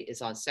today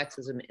is on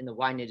sexism in the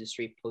wine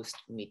industry post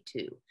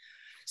MeToo.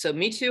 So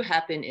MeToo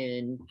happened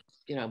in,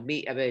 you know,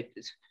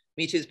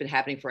 MeToo's been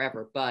happening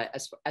forever, but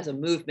as a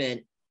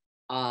movement,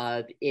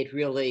 it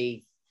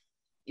really,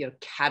 you know,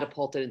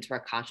 catapulted into our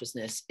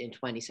consciousness in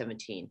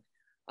 2017,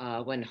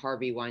 when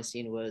Harvey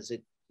Weinstein was,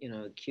 you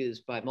know,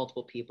 accused by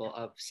multiple people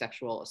of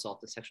sexual assault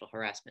and sexual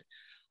harassment.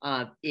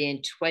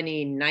 In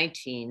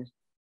 2019,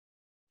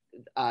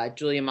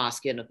 Julia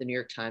Moskin of the New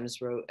York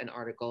Times wrote an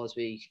article, as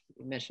we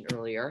mentioned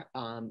earlier,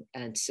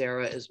 and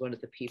Sarah is one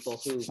of the people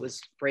who was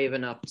brave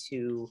enough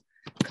to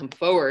come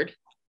forward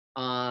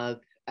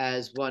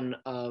as one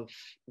of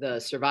the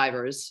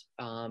survivors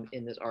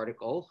in this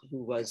article,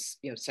 who was,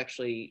 you know,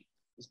 sexually,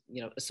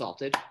 you know,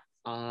 assaulted.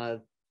 And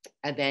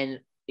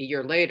then a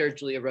year later,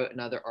 Julia wrote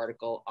another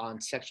article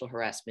on sexual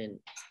harassment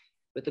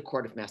with the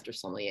Court of Master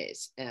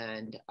Sommeliers.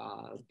 And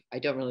I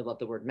don't really love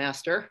the word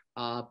master,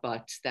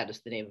 but that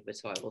is the name of it,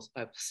 so I will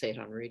say it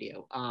on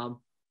radio.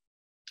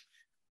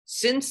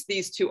 Since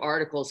these two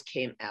articles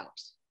came out,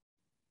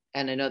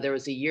 and I know there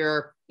was a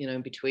year, you know,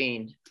 in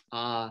between,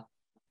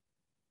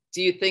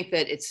 do you think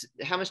that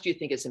how much do you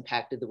think it's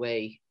impacted the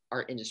way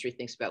our industry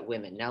thinks about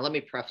women? Now, let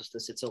me preface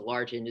this, it's a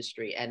large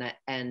industry. And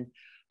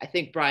I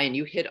think, Brian,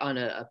 you hit on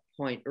a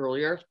point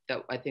earlier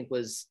that I think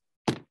was,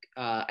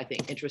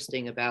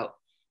 interesting about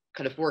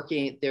kind of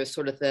working, there's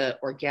sort of the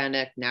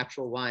organic,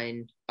 natural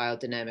wine,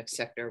 biodynamic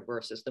sector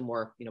versus the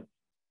more, you know,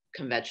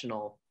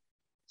 conventional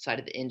side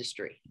of the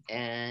industry.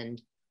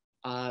 And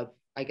I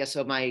guess,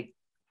 so my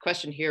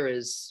question here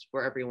is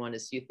for everyone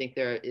is, do you think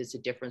there is a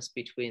difference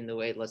between the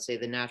way, let's say,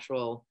 the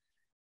natural,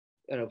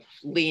 you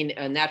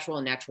know, natural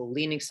and natural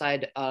leaning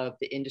side of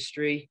the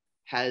industry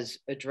has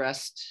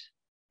addressed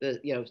the,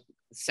 you know,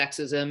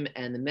 sexism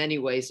and the many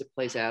ways it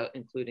plays out,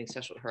 including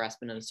sexual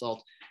harassment and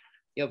assault,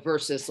 you know,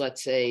 versus,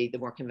 let's say, the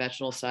more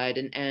conventional side,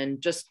 and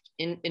just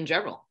in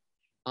general,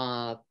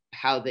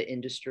 how the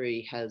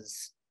industry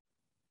has,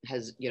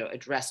 you know,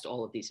 addressed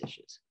all of these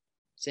issues,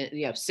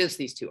 since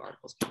these two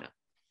articles came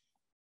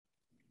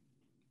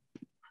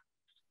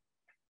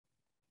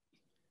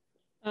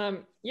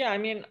out. Yeah, I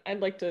mean,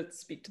 I'd like to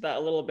speak to that a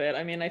little bit.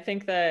 I mean, I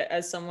think that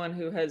as someone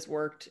who has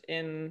worked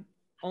in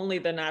only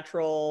the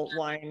natural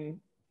wine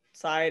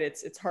side,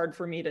 it's hard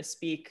for me to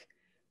speak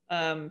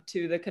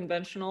to the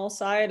conventional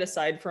side,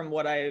 aside from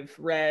what I've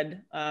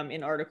read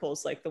in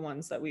articles like the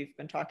ones that we've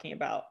been talking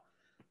about.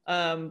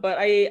 But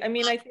I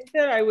mean, I think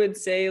that I would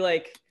say,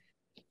 like,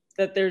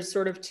 that there's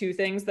sort of two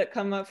things that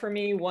come up for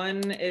me.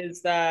 One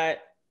is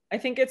that I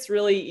think it's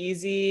really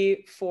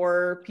easy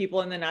for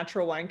people in the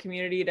natural wine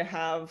community to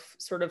have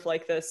sort of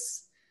like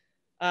this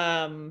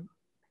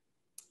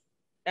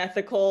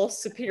ethical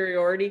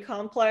superiority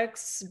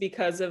complex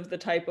because of the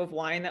type of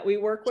wine that we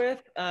work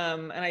with.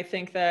 And I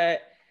think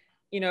that,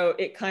 you know,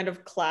 it kind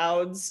of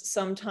clouds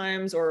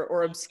sometimes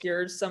or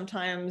obscures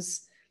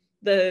sometimes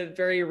the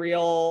very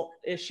real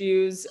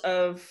issues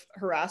of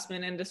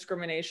harassment and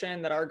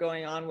discrimination that are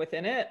going on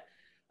within it.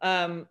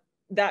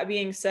 That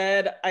being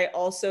said, I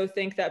also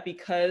think that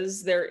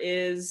because there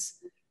is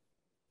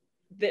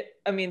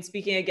I mean,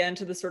 speaking again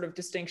to the sort of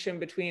distinction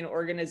between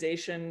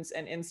organizations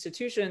and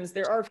institutions,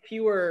 there are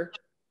fewer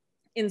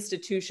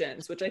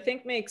institutions, which I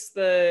think makes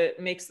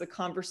the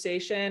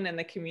conversation and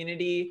the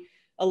community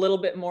a little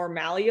bit more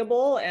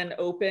malleable and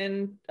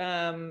open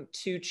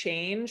to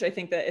change. I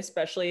think that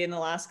especially in the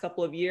last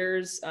couple of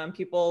years,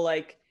 people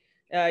like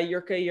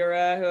Jurka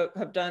Jura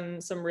have done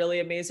some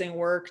really amazing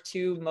work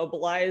to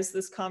mobilize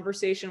this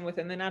conversation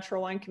within the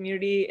natural wine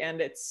community.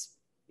 And it's,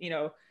 you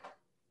know,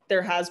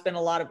 there has been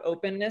a lot of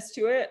openness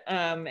to it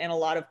and a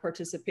lot of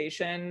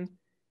participation.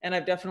 And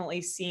I've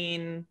definitely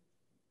seen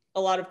a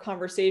lot of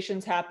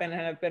conversations happen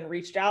and have been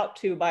reached out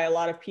to by a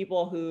lot of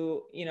people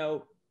who, you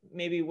know,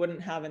 maybe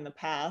wouldn't have in the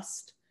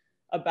past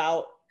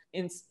about,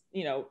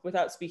 you know,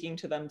 without speaking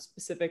to them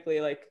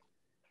specifically, like,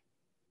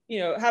 you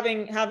know,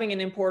 having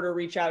an importer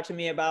reach out to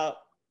me about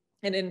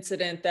an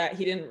incident that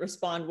he didn't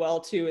respond well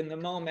to in the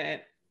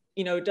moment,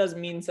 you know, it does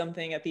mean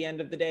something at the end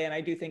of the day. And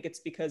I do think it's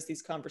because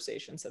these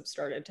conversations have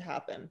started to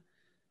happen.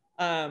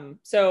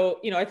 So,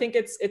 you know, I think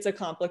it's a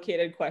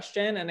complicated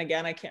question. And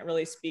again, I can't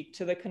really speak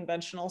to the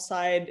conventional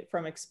side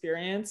from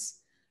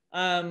experience.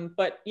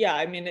 But yeah,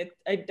 I mean,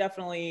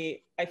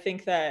 I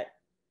think that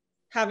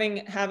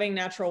having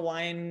natural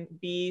wine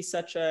be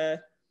such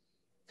a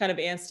kind of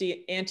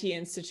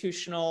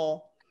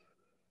anti-institutional,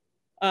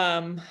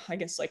 I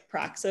guess like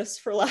praxis,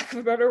 for lack of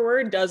a better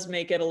word, does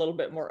make it a little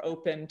bit more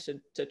open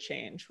to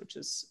change,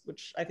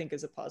 which I think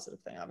is a positive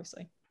thing,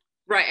 obviously.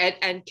 Right,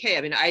 and Kay,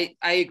 I mean, I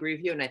agree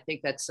with you, and I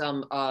think that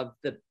some of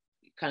the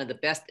kind of the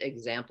best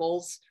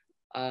examples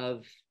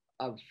of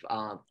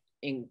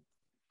in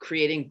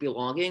creating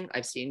belonging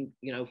I've seen,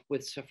 you know,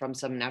 from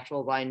some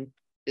natural wine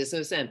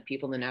business and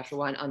people in the natural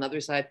wine. On the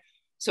other side,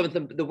 some of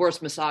the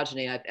worst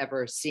misogyny I've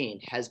ever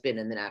seen has been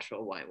in the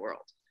natural wine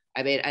world.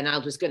 I mean, and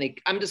I'm just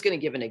gonna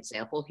give an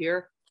example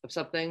here of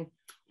something,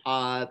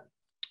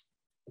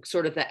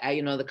 sort of the,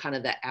 you know, the kind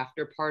of the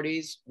after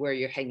parties where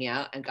you're hanging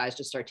out and guys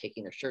just start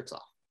taking their shirts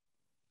off.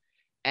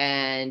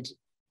 And,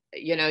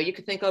 you know, you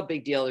could think, oh,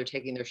 big deal, they're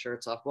taking their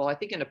shirts off. Well, I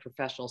think in a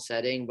professional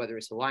setting, whether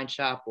it's a wine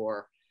shop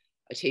or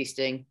a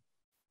tasting,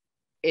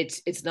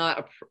 it's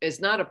not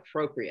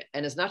appropriate.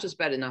 And it's not just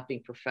about it not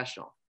being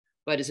professional,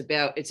 but it's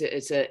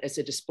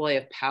a display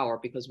of power,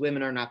 because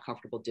women are not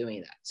comfortable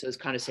doing that. So it's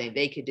kind of saying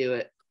they could do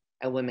it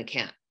and women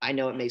can't. I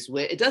know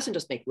it doesn't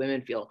just make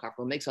women feel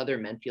uncomfortable, it makes other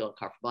men feel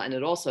uncomfortable. And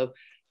it also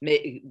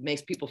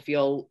makes people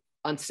feel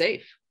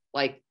unsafe,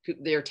 like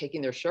they're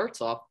taking their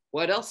shirts off.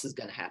 What else is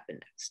going to happen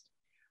next?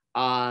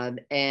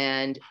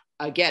 And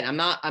again, I'm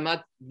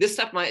not, this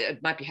stuff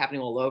might be happening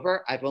all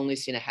over. I've only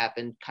seen it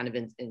happen kind of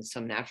in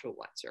some natural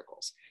wine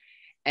circles.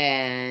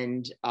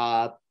 And,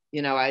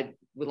 you know, I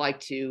would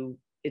like to,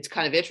 it's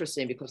kind of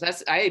interesting because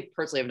I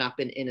personally have not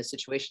been in a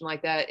situation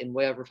like that in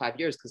way over 5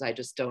 years, because I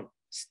just don't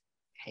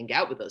hang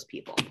out with those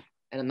people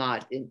and I'm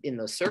not in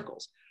those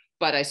circles.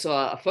 But I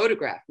saw a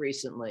photograph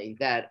recently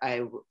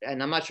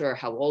and I'm not sure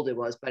how old it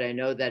was, but I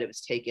know that it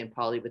was taken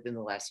probably within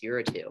the last year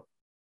or two,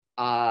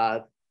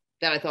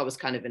 that I thought was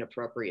kind of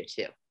inappropriate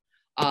too.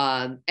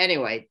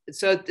 Anyway,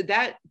 so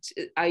that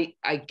I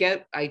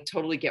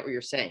totally get what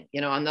you're saying.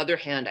 You know, on the other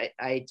hand,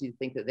 I do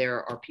think that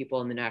there are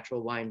people in the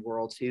natural wine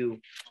world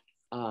who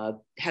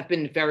have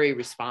been very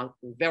responsive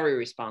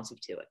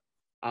to it.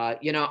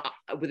 You know,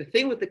 with the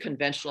thing with the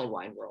conventional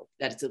wine world,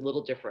 that it's a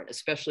little different,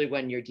 especially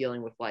when you're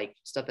dealing with like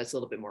stuff that's a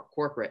little bit more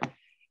corporate,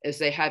 is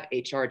they have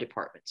HR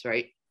departments,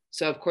 right?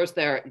 So of course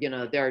they're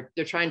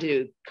trying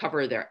to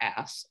cover their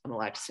ass. I'm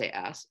allowed to say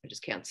ass. I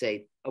just can't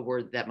say a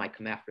word that might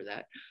come after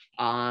that.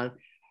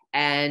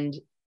 And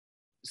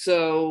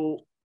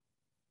so,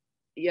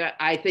 yeah,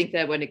 I think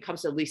that when it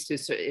comes to at least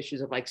to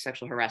issues of like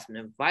sexual harassment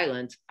and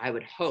violence, I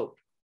would hope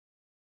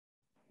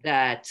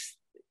that,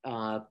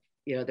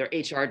 you know, their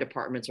HR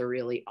departments are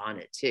really on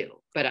it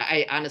too. But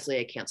I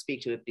honestly can't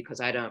speak to it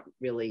because I don't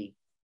really,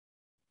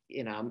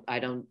 you know,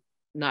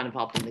 not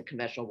involved in the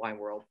conventional wine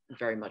world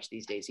very much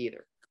these days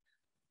either.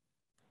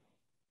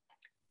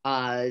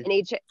 And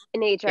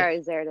HR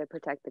is there to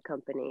protect the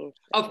company.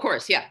 Of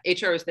course, yeah.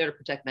 HR is there to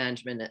protect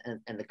management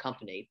and the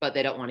company, but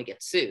they don't want to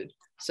get sued.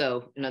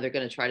 So, you know, they're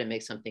going to try to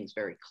make some things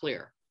very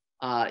clear.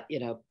 You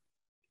know,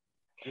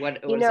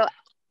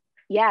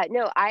 yeah,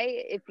 no,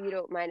 if you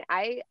don't mind,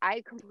 I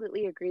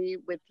completely agree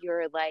with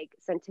your like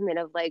sentiment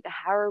of like,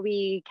 how are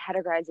we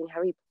categorizing,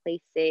 how are we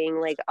placing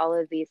like all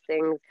of these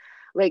things?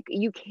 Like,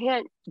 you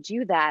can't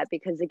do that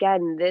because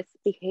again, this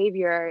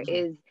behavior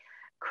is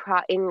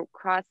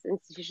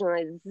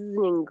cross-institutionalized. This is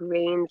an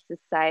ingrained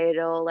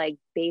societal, like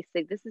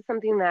basic, this is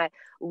something that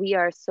we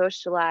are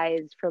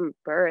socialized from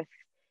birth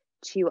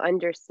to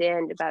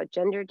understand about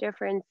gender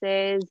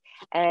differences.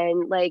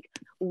 And like,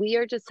 we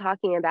are just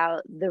talking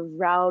about the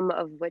realm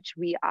of which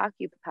we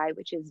occupy,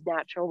 which is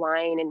natural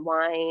wine and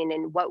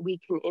what we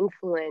can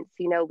influence.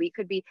 You know, we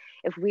could be,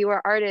 if we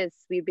were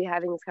artists, we'd be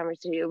having this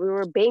conversation. If we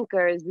were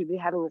bankers, we'd be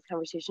having this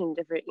conversation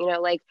different, you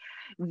know, like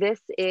this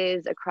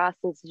is a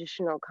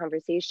cross-institutional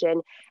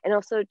conversation. And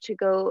also to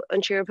go on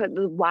your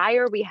point, why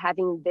are we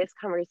having this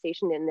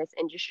conversation in this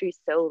industry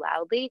so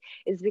loudly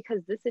is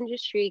because this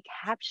industry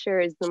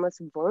captures the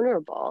most vulnerable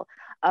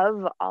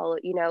of all.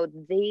 You know,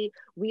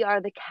 we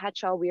are the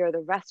catch-all, we are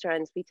the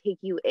restaurants, we take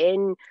you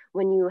in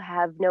when you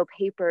have no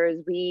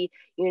papers, you're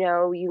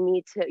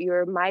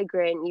a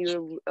migrant,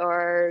 you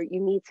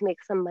need to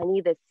make some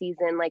money this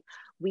season. Like,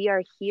 we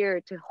are here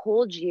to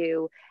hold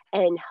you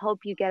and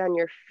help you get on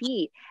your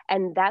feet.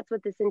 And that's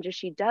what this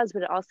industry does,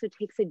 but it also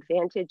takes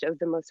advantage of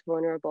the most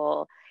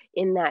vulnerable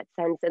in that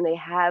sense. And they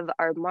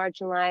are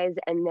marginalized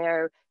and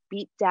they're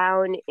beat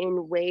down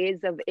in ways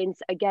of,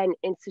 again,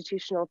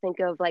 institutional. Think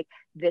of like,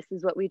 this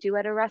is what we do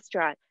at a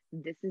restaurant.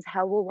 This is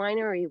how a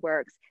winery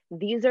works.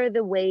 These are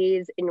the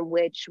ways in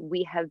which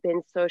we have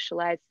been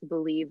socialized to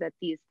believe that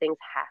these things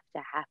have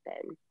to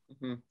happen.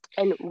 Mm-hmm.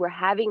 And we're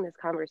having this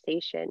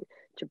conversation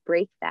to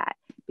break that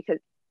because,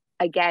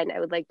 again,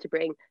 I would like to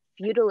bring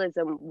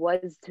feudalism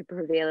was the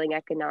prevailing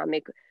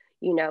economic,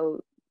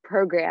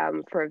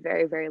 program for a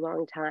very, very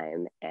long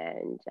time.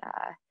 And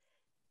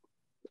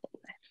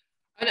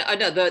I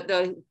know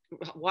the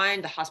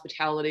wine, the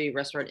hospitality,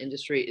 restaurant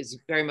industry is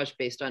very much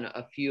based on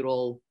a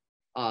feudal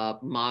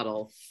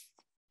model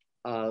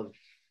of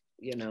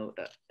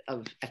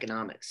of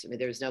economics. I mean,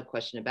 there's no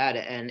question about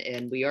it.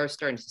 And we are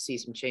starting to see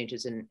some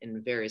changes in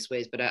various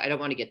ways, but I don't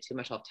want to get too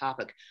much off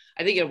topic.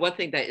 I think one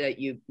thing that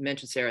you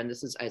mentioned, Sarah, and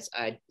this is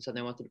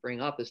something I wanted to bring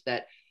up, is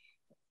that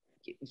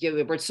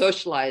we're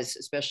socialized,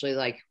 especially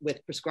like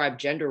with prescribed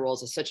gender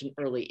roles at such an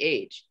early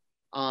age.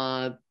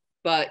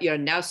 But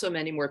now so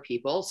many more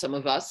people, some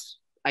of us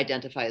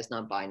identify as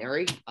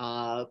non-binary.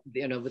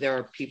 There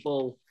are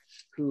people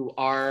who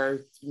are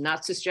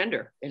not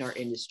cisgender in our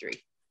industry.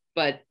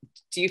 But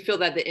do you feel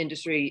that the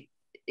industry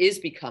is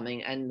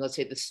becoming, and let's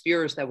say the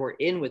spheres that we're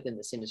in within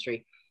this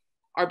industry,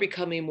 are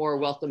becoming more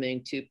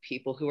welcoming to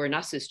people who are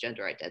not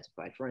cisgender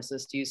identified? For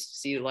instance, do you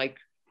see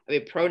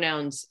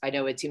pronouns, I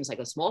know it seems like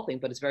a small thing,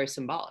 but it's very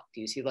symbolic.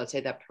 Do you see, let's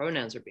say, that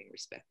pronouns are being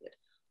respected?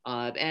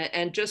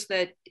 And just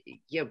that,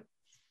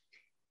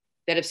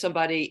 that if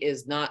somebody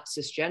is not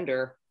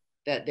cisgender,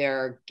 that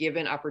they're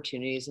given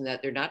opportunities and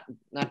that they're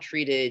not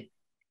treated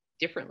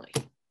differently.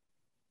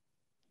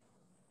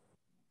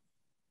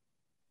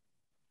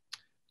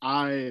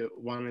 I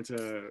wanted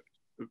to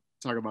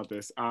talk about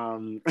this.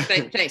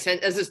 Thanks. And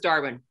this is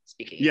Darwin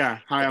speaking. Yeah.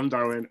 Hi, I'm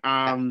Darwin.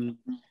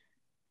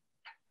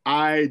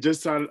 I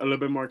just saw a little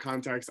bit more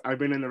context. I've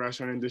been in the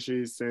restaurant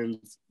industry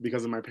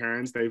because of my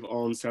parents. They've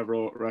owned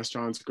several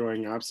restaurants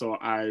growing up, so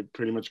I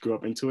pretty much grew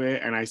up into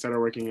it. And I started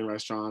working in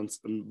restaurants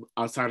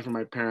outside from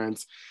my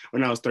parents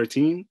when I was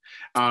 13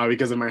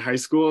 because of my high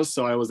school.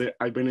 So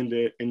I've been in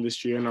the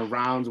industry and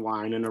around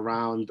wine and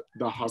around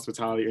the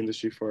hospitality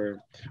industry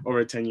for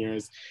over 10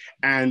 years.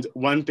 And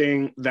one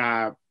thing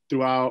that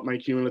throughout my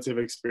cumulative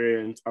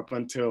experience up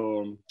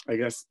until, I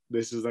guess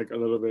this is like a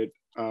little bit,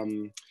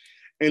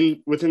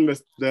 and within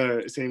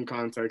the same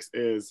context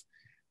is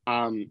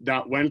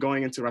that when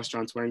going into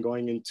restaurants, when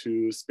going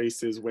into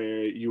spaces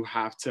where you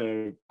have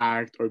to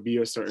act or be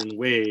a certain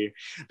way,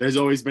 there's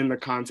always been the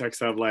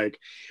context of like,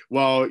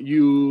 well,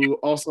 you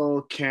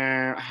also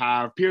can't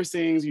have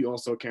piercings, you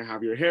also can't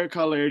have your hair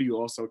colored, you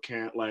also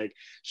can't like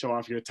show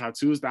off your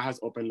tattoos. That has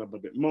opened up a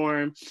bit more.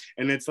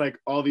 And it's like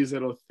all these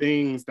little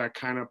things that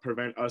kind of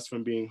prevent us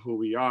from being who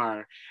we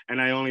are. And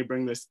I only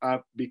bring this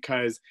up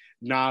because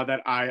now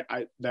that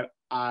I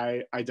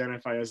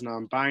identify as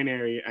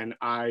non-binary and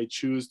I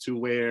choose to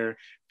wear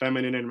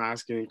feminine and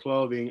masculine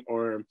clothing,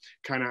 or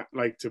kind of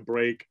like to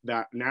break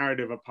that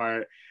narrative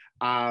apart,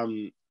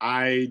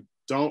 I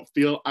don't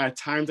feel, at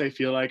times I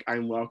feel like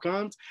I'm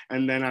welcomed.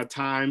 And then at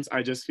times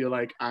I just feel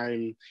like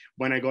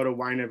when I go to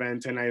wine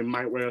events and I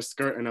might wear a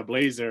skirt and a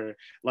blazer,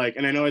 like,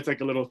 and I know it's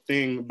like a little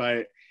thing,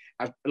 but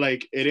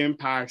like it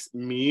impacts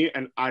me,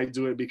 and I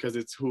do it because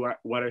it's what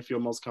I feel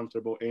most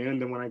comfortable in. And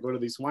then when I go to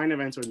these wine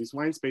events or these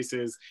wine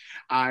spaces,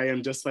 I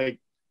am just like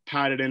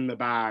patted in the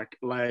back,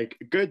 like,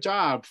 good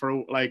job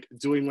for like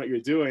doing what you're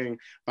doing,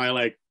 by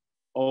like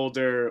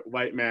older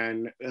white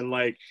men. And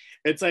like,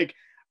 it's like,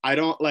 I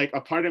don't like,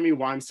 a part of me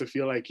wants to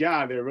feel like,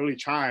 yeah, they're really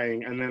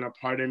trying. And then a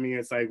part of me,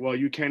 it's like, well,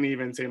 you can't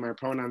even say my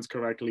pronouns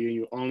correctly, and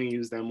you only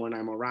use them when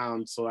I'm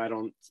around, so I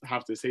don't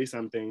have to say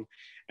something.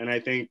 And I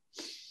think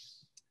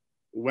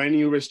when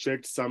you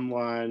restrict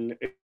someone,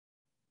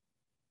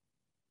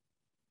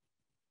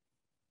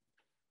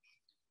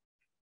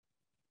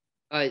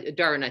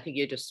 Darwin, I think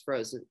you just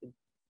froze.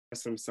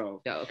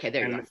 Himself. Oh, okay,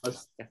 there you go.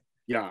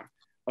 Yeah.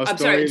 I'm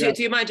sorry.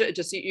 Do you mind you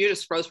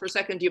just froze for a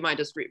second? Do you mind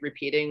just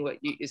repeating what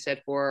you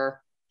said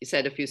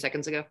a few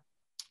seconds ago?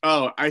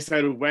 Oh, I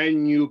said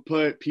when you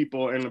put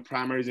people in the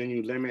primaries and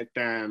you limit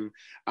them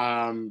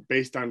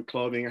based on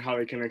clothing and how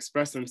they can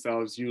express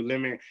themselves, you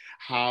limit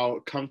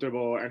how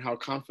comfortable and how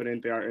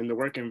confident they are in the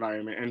work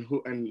environment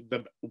and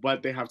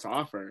what they have to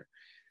offer.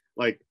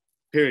 Like,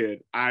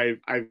 period. I've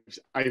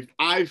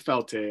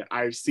felt it.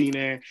 I've seen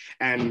it.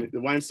 And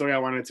the one story I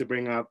wanted to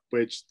bring up,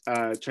 which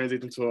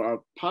translates into a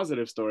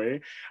positive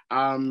story,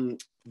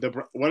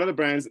 one of the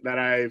brands that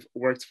I've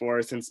worked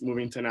for since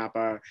moving to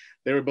Napa,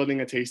 they were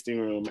building a tasting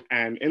room,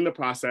 and in the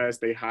process,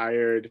 they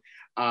hired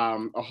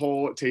a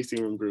whole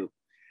tasting room group.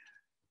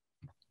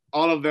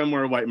 All of them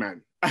were white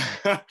men,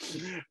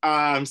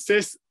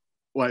 cis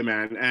white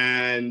man.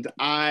 And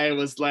I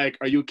was like,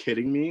 are you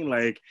kidding me?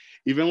 Like,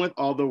 even with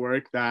all the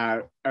work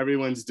that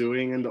everyone's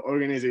doing and the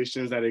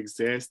organizations that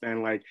exist,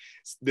 and like,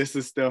 this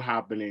is still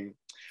happening.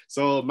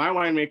 So my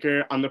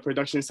winemaker on the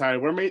production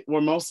side,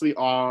 we're mostly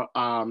all,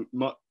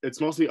 it's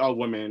mostly all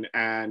women.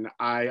 And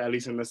I, at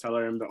least in the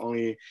cellar, am the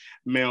only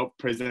male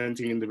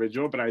presenting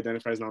individual, but I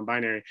identify as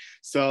non-binary.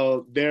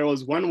 So there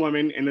was one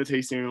woman in the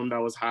tasting room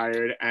that was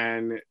hired,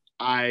 and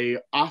I,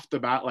 off the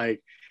bat,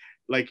 like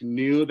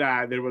knew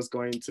that there was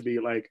going to be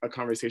like a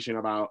conversation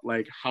about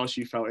like how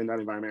she felt in that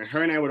environment.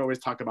 Her and I would always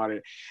talk about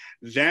it.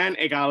 Then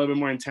it got a little bit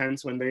more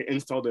intense when they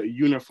installed a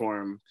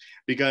uniform,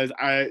 because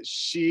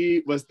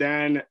she was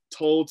then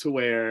told to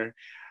wear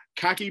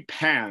khaki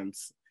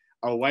pants,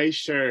 a white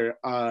shirt,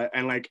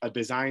 and like a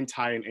design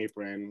tie and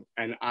apron.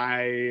 And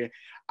I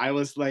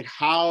was like,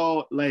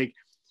 how, like,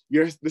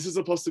 this is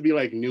supposed to be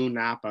like new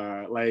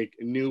Napa, like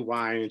new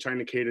wine, and trying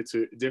to cater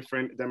to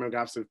different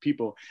demographics of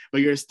people, but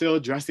you're still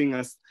dressing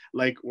us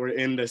like we're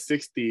in the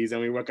 60s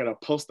and we work at a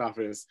post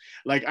office.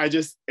 Like, it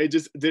just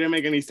didn't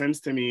make any sense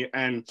to me.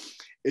 And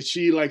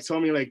she like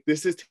told me like,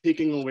 this is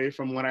taking away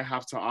from what I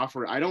have to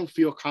offer. I don't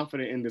feel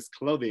confident in this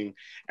clothing.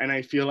 And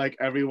I feel like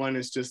everyone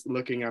is just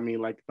looking at me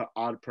like the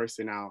odd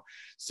person out.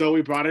 So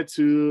we brought it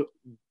to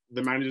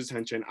the manager's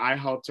attention. I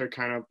helped her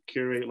kind of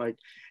curate like,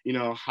 you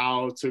know,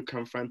 how to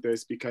confront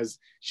this, because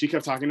she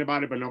kept talking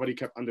about it, but nobody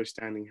kept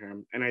understanding her.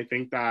 And I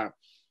think that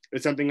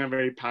it's something I'm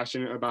very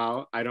passionate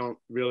about. I don't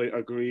really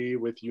agree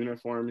with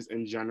uniforms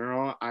in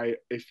general.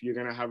 If you're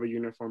gonna have a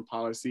uniform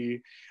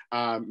policy,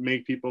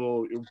 make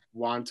people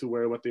want to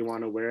wear what they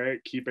want to wear,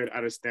 keep it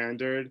at a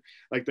standard.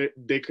 Like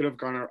they could have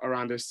gone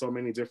around this so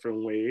many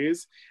different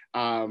ways,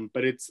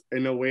 but it's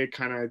in a way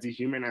kind of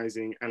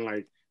dehumanizing. And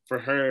like for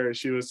her,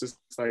 she was just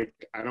like,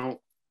 I don't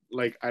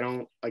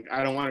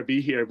want to be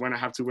here when I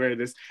have to wear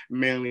this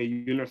manly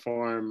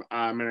uniform,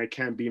 and I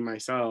can't be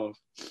myself.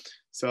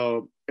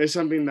 So it's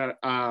something that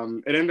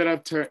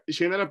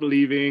she ended up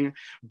leaving,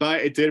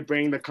 but it did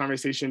bring the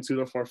conversation to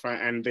the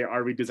forefront, and they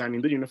are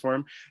redesigning the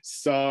uniform.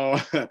 So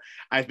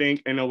I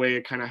think in a way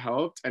it kind of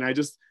helped. And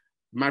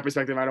my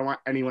perspective, I don't want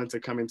anyone to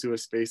come into a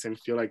space and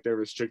feel like they're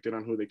restricted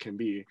on who they can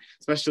be,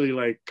 especially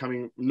like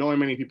knowing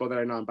many people that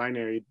are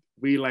non-binary.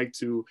 We like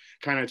to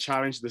kind of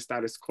challenge the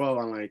status quo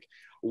on like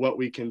what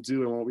we can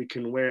do and what we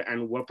can wear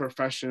and what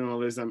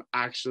professionalism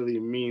actually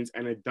means.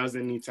 And it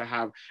doesn't need to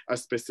have a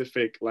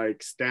specific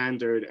like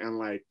standard and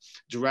like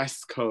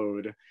dress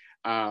code.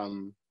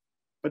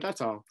 But that's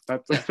all.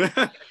 That's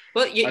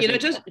well, you know,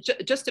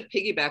 just to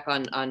piggyback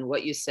on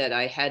what you said,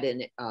 I had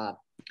in kind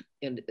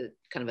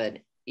of an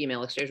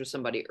email exchange with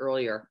somebody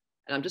earlier,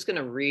 and I'm just going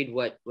to read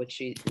what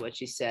she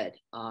said,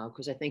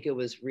 because I think it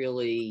was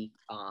really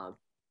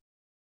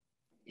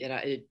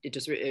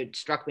it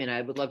struck me, and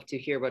I would love to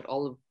hear what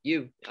all of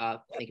you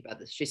think about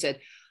this. She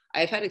said,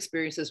 I've had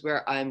experiences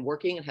where I'm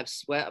working and have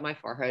sweat on my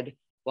forehead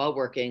while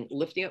working,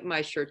 lifting up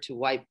my shirt to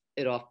wipe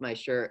it off my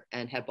shirt,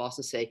 and had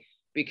bosses say,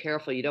 be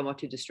careful, you don't want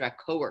to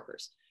distract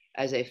coworkers.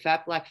 As a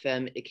fat Black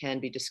femme, it can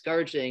be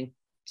discouraging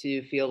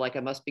to feel like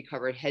I must be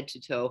covered head to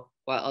toe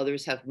while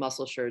others have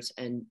muscle shirts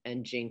and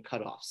jean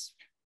cutoffs.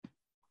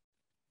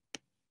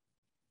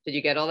 Did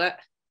you get all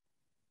that?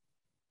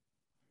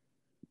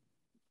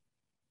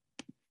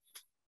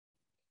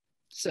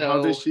 So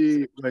how did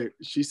she, like,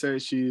 she said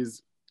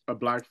she's a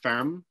Black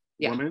femme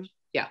woman?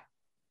 Yeah.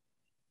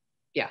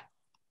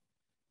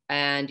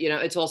 And, you know,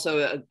 it's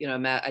also, you know,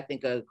 Matt, I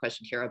think a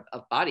question here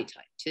of body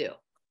type too.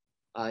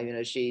 You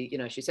know,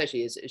 she says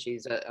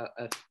she's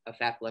a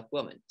fat Black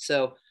woman.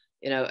 So,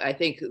 you know, I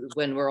think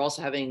when we're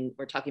talking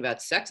about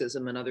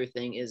sexism, another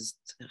thing is,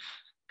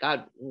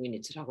 God, we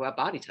need to talk about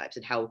body types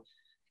and how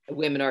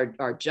women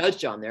are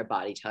judged on their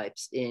body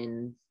types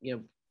in, you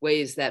know,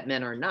 ways that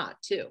men are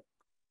not too.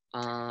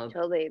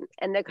 Totally.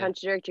 And the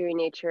contradictory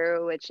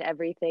nature, which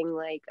everything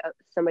like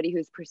somebody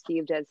who's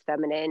perceived as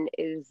feminine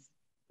is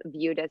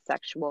viewed as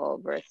sexual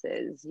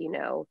versus, you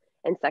know,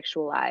 and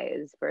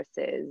sexualized,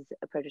 versus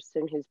a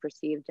person who's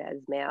perceived as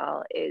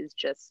male is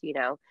just, you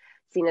know,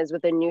 seen as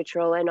with a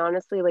neutral and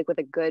honestly like with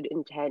a good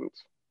intent,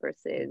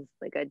 versus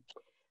like a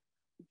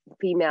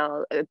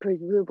female,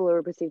 people who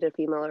are perceived as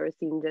female are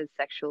seen as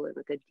sexual and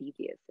with a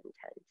devious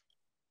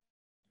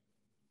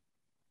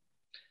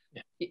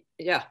intent.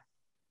 Yeah.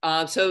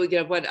 So, you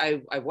know, what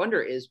I wonder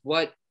is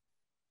what,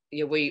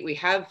 you know, we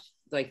have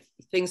like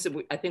things that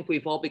I think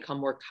we've all become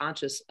more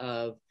conscious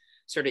of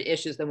certain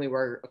issues than we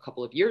were a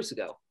couple of years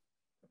ago.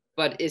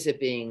 But is it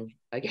being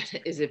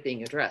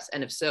addressed?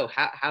 And if so,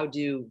 how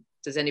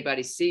does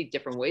anybody see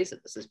different ways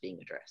that this is being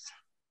addressed?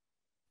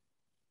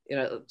 You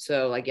know,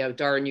 so like, you know,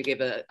 Darwin, you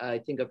gave I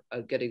think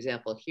a good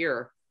example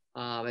here.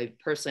 I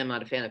personally am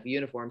not a fan of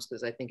uniforms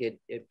because I think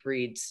it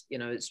breeds, you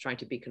know, it's trying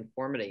to be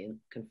conformity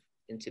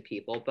into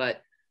people,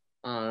 but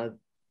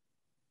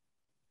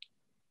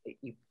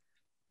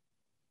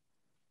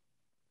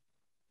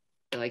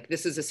like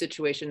this is a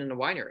situation in a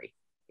winery,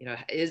 you know,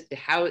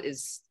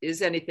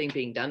 is anything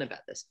being done about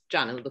this?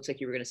 John, it looks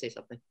like you were going to say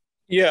something.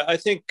 Yeah, I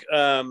think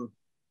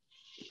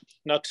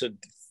not to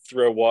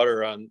throw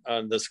water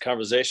on this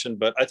conversation,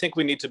 but I think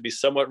we need to be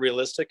somewhat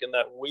realistic in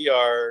that we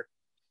are,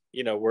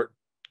 you know, we're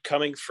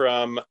coming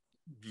from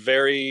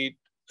very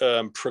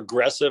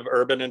progressive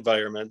urban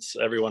environments,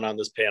 everyone on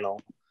this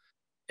panel.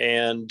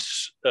 And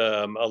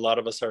a lot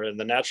of us are in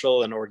the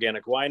natural and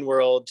organic wine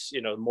world,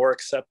 you know, more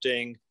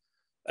accepting.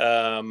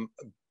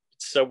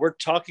 So we're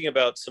talking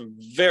about some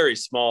very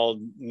small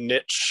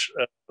niche,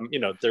 you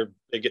know, they're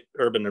big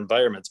urban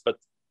environments. But,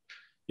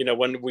 you know,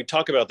 when we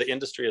talk about the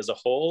industry as a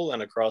whole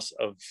and across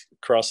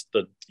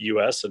the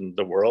US and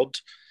the world,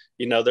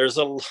 you know, there's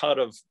a lot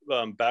of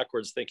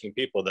backwards thinking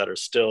people that are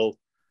still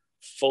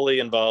fully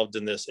involved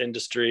in this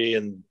industry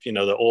and, you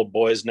know, the old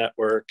boys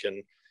network.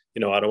 And, you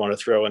know, I don't want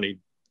to throw any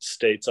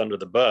states under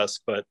the bus,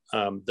 but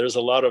there's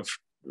a lot of,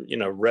 you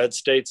know, red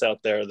states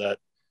out there that,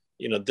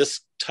 you know,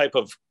 this type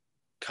of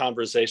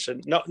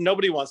conversation,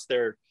 nobody wants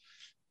their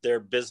their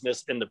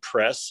business in the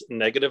press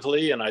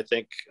negatively. And I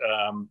think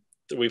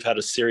we've had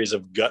a series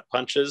of gut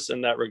punches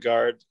in that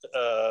regard,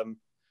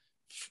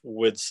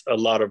 with a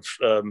lot of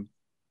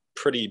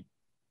pretty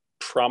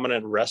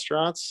prominent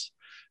restaurants.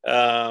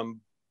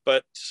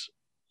 But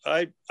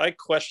I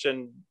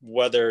question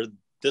whether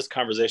this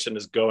conversation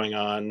is going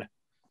on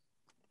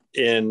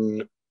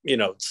in,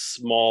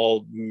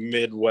 small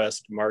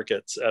Midwest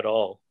markets at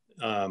all.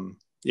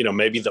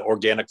 Maybe the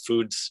organic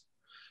foods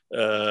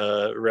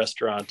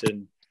restaurant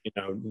in,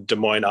 Des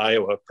Moines,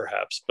 Iowa,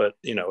 perhaps, but,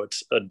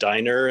 it's a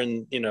diner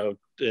in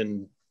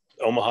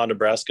Omaha,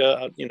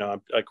 Nebraska.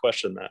 I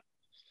question that.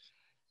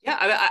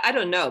 Yeah, I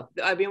don't know.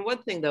 I mean,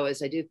 one thing though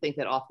is I do think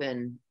that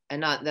often,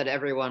 and not that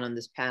everyone on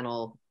this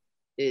panel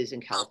is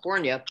in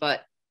California,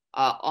 but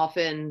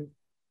often,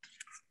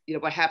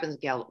 what happens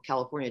in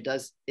California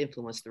does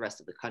influence the rest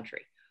of the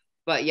country.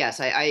 But yes,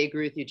 I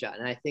agree with you, John.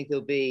 And I think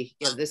there'll be,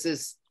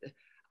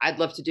 I'd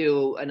love to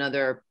do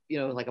another,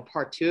 like a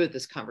part 2 of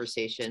this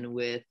conversation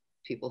with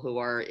people who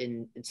are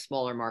in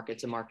smaller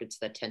markets and markets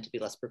that tend to be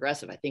less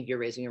progressive. I think you're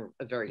raising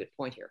a very good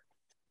point here.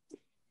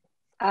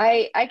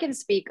 I can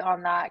speak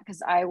on that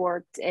because I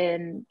worked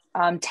in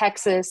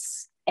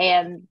Texas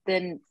and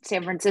then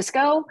San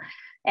Francisco.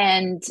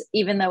 And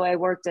even though I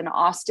worked in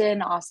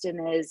Austin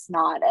is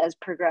not as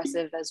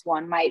progressive as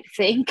one might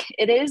think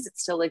it is. It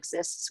still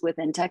exists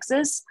within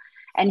Texas.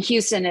 And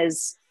Houston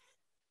is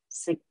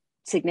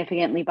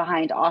significantly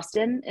behind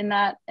Austin in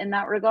that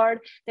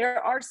regard.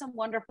 There are some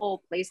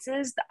wonderful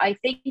places. I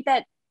think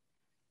that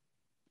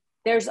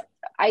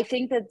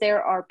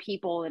there are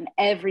people in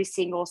every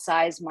single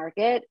size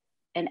market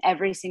and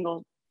every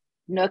single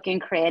nook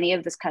and cranny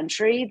of this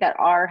country that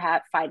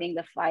are fighting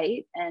the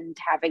fight and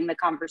having the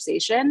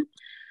conversation.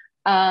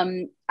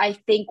 I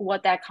think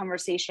what that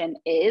conversation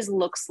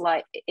looks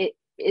like it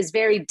is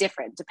very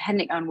different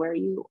depending on where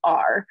you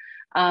are.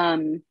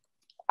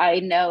 I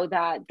know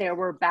that there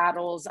were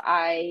battles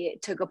I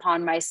took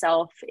upon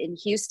myself in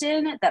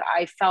Houston that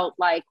I felt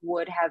like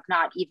would have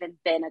not even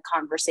been a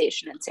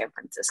conversation in San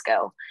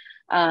Francisco.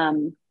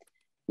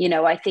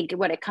 I think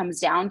what it comes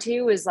down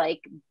to is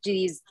like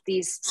these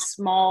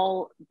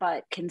small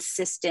but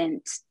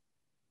consistent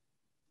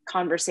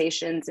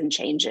conversations and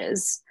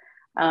changes,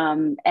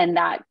 and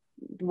that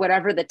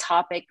whatever the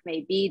topic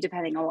may be,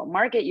 depending on what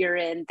market you're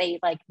in, they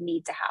like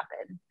need to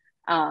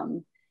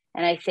happen.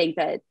 And I think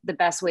that the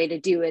best way to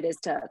do it is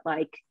to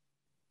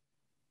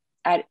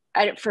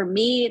for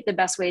me, the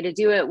best way to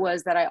do it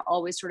was that I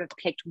always sort of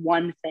picked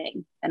one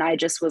thing and I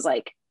just was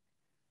like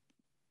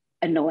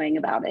annoying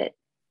about it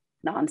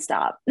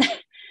nonstop.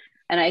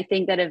 And I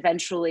think that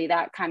eventually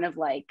that kind of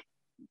like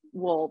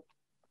will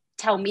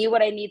tell me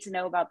what I need to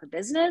know about the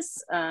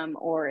business,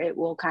 or it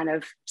will kind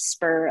of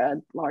spur a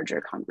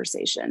larger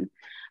conversation.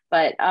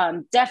 But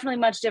definitely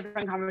much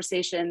different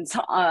conversations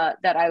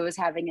that I was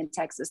having in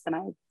Texas than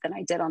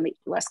I did on the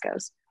West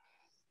Coast.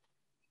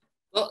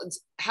 Well,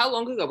 how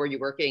long ago were you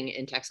working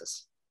in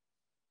Texas?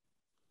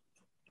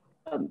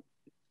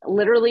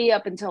 Literally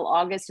up until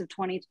August of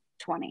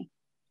 2020.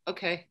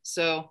 Okay,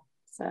 so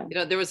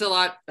there was a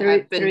lot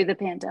through the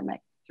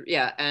pandemic.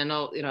 Yeah, and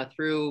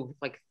through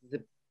like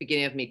the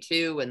beginning of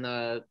MeToo and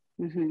the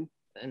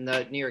and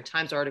the New York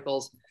Times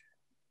articles.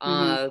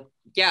 Yeah,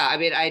 I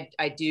mean,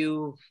 I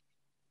do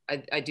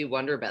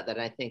wonder about that.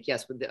 I think,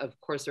 yes, of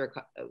course, there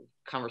are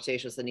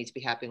conversations that need to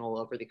be happening all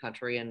over the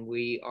country, and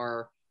we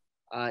are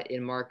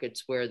in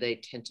markets where they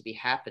tend to be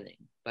happening.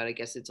 But I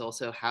guess it's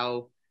also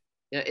how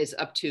it's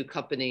up to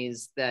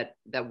companies that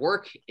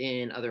work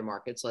in other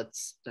markets. Not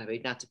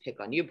to pick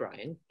on you,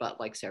 Brian, but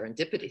like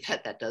Serendipity,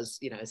 that does,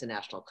 is a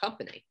national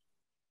company,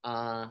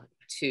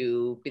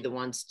 to be the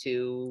ones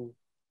to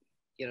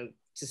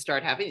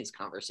start having these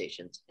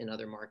conversations in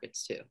other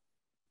markets too.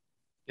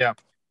 Yeah.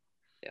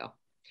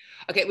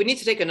 Okay, we need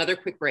to take another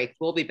quick break.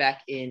 We'll be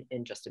back in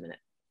just a minute.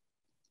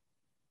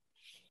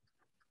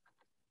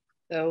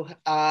 So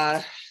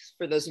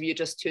for those of you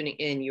just tuning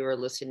in, you are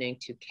listening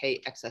to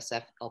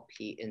KXSF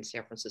LP in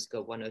San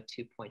Francisco,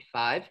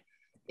 102.5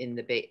 in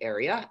the Bay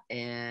Area.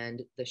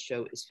 And the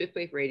show is Fifth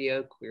Wave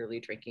Radio, Queerly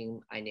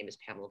Drinking. My name is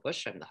Pamela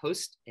Bush. I'm the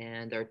host.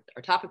 And our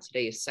topic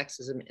today is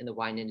sexism in the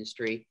wine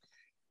industry.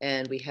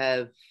 And we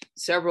have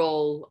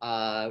several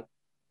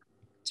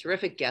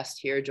terrific guests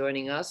here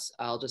joining us.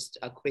 I'll just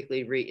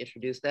quickly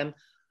reintroduce them.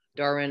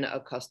 Darwin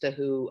Acosta,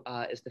 who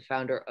is the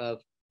founder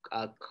of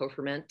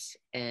Co-Fermented,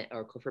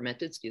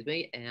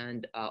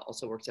 and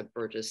also works at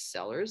Burgess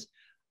Cellars.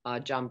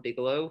 John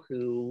Bigelow,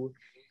 who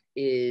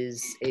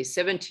is a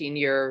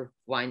 17-year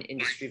wine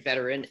industry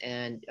veteran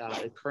and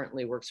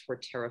currently works for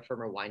Terra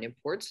Firma Wine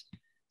Imports.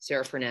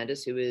 Sarah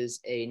Fernandez, who is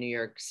a New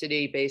York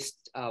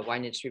City-based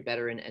wine industry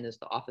veteran and is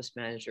the office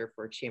manager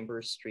for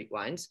Chambers Street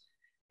Wines.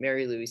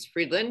 Marie-Louise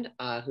Friedland,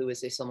 who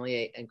is a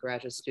sommelier and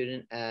graduate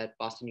student at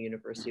Boston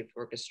University of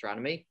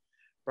Gastronomy.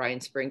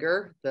 Brian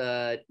Springer,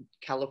 the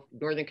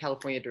Northern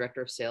California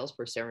Director of Sales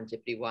for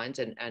Serendipity Wines.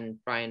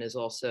 And Brian is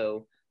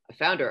also a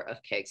founder of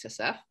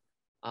KXSF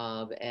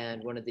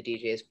and one of the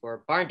DJs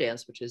for Barn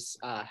Dance, which is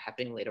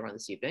happening later on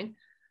this evening.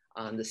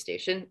 on the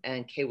station,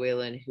 and Kay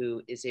Whalen,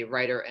 who is a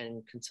writer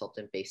and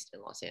consultant based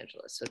in Los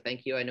Angeles. So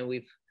thank you. I know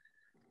we've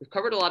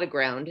covered a lot of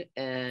ground,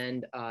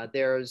 and I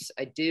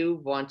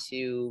do want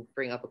to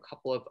bring up a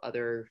couple of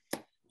other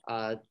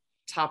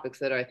topics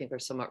that I think are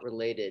somewhat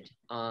related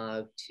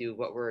to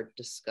what we're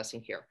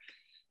discussing here.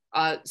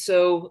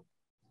 So,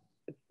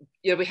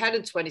 we had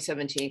in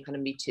 2017 kind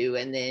of Me Too,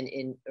 and then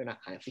we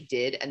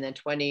did. And then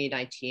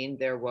 2019,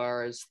 there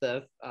was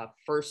the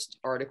first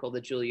article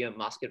that Julia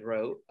Mosket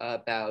wrote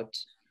about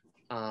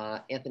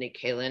Anthony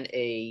Kalin,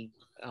 a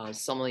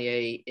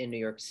sommelier in New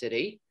York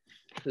City,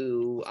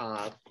 who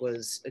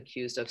was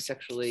accused of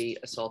sexually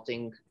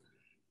assaulting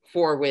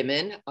 4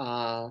 women.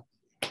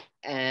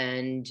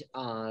 And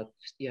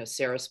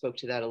Sarah spoke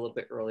to that a little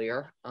bit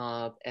earlier.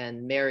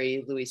 And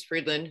Marie-Louise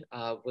Friedland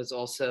was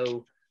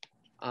also,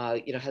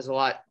 has a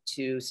lot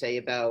to say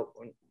about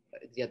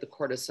the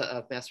Court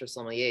of Master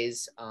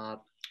Sommeliers,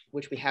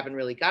 which we haven't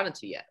really gotten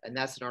to yet. And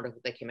that's an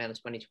article that came out in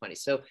 2020.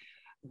 So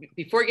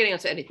before getting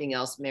into anything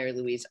else,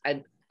 Marie-Louise,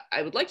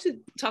 I would like to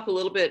talk a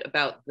little bit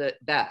about the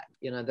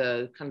kind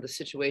of the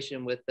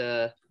situation with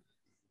the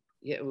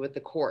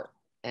court.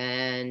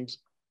 And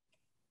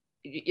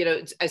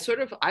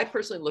I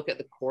personally look at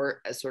the court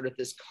as sort of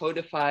this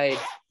codified,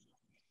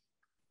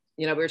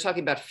 we were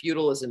talking about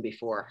feudalism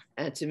before.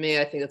 And to me,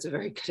 I think that's a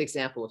very good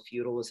example of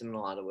feudalism in a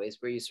lot of ways,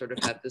 where you sort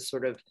of have this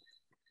sort of,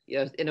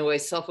 in a way,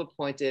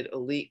 self-appointed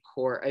elite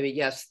court. I mean,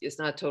 yes, it's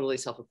not totally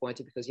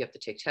self-appointed because you have to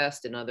take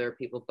tests and other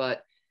people,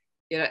 but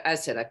as I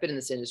said, I've been in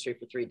this industry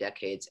for 3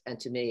 decades. And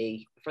to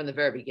me, from the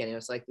very beginning, I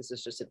was like, this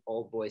is just an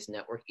old boys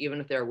network.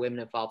 Even if there are women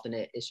involved in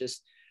it, it's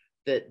just,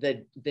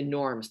 the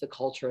norms, the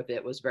culture of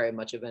it was very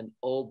much of an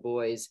old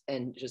boys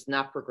and just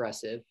not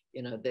progressive.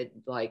 That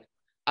like,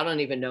 I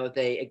don't even know if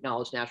they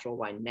acknowledge natural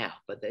wine now,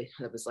 but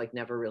that was like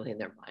never really in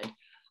their mind.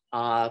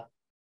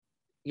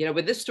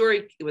 With this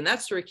story, when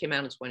that story came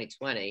out in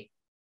 2020,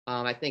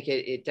 I think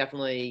it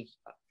definitely,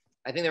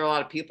 I think there were a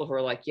lot of people who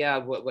were like, yeah,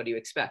 what do you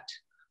expect?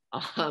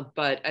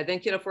 But I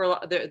think, for a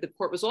lot, the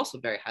court was also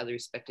very highly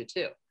respected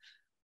too.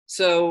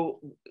 So,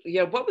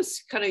 what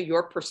was kind of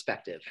your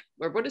perspective,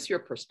 or what is your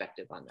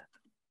perspective on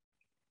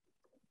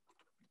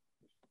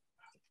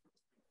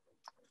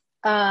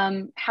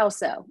that? How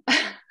so?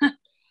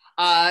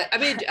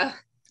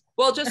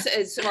 Well, just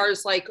as far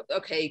as like,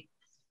 okay,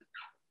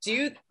 do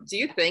you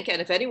think,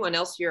 and if anyone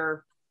else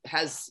here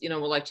has, would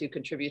like to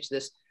contribute to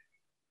this,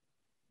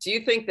 do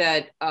you think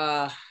that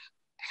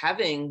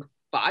having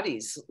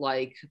bodies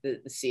like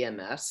the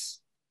CMS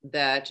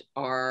that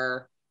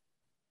are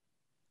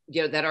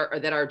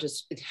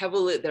just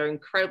heavily, that are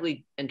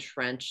incredibly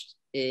entrenched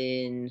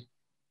in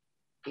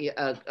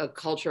a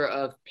culture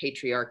of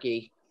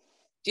patriarchy,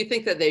 do you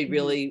think that they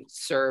really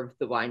serve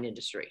the wine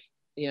industry?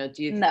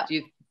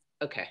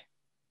 Okay.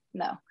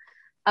 No.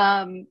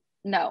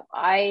 No,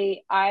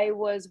 I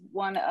was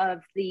one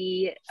of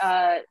the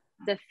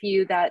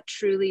few that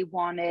truly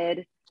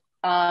wanted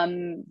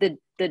the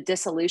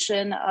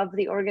dissolution of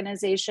the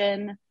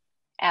organization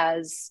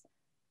as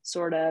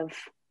sort of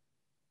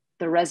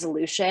the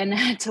resolution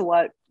to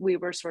what we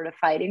were sort of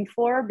fighting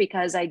for,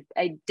 because I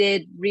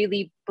did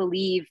really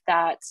believe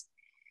that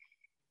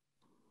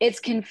it's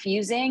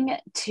confusing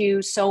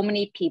to so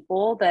many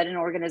people that an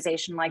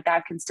organization like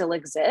that can still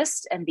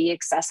exist and be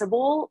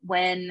accessible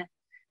when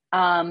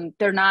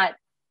they're not,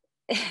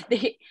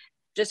 they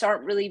just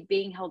aren't really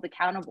being held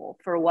accountable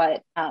for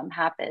what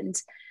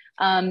happened.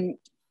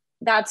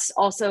 That's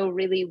also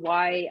really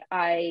why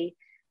I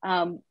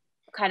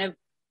kind of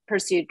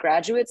pursued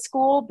graduate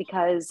school,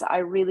 because I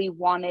really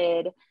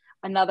wanted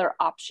another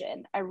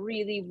option. I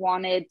really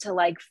wanted to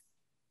like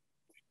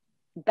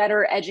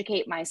better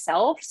educate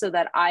myself so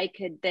that I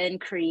could then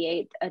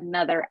create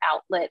another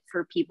outlet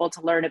for people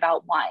to learn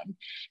about wine.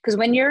 Because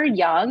when you're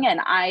young,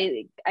 and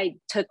I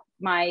took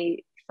my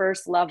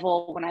first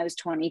level when I was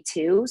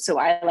 22, so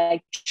I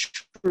like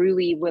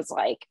truly was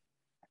like,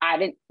 I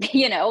didn't,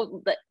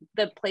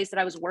 the place that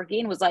I was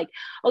working was like,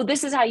 oh,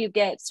 this is how you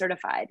get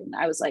certified. And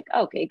I was like,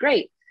 okay,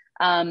 great.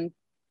 Young,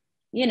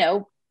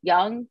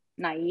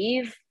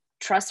 naive,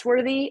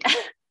 trustworthy,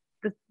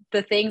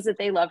 the things that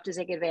they love to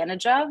take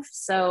advantage of.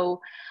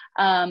 So,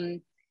 to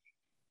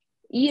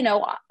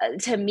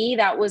me,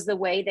 that was the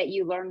way that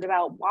you learned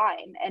about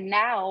wine. And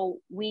now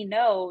we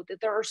know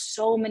that there are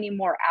so many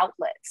more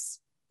outlets.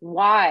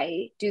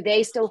 Why do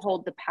they still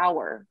hold the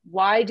power?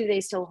 Why do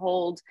they still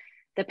hold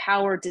the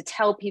power to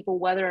tell people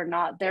whether or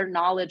not their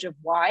knowledge of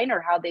wine or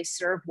how they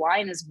serve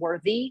wine is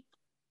worthy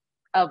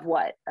of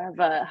what? Of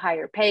a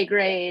higher pay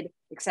grade,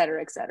 et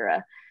cetera, et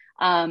cetera.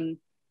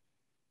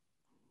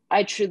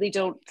 I truly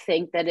don't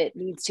think that it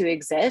needs to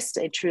exist.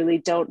 I truly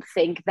don't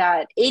think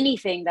that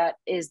anything that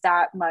is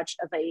that much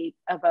of a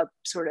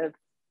sort of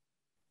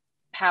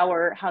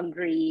power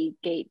hungry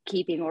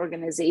gatekeeping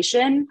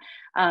organization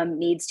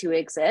needs to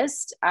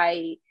exist.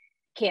 I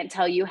can't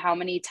tell you how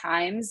many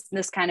times,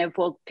 this kind of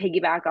will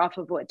piggyback off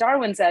of what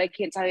Darwin said, I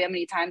can't tell you how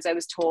many times I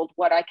was told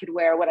what I could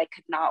wear, what I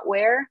could not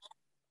wear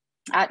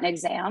at an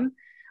exam.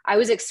 I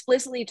was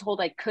explicitly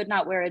told I could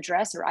not wear a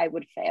dress or I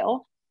would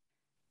fail.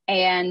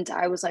 And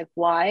I was like,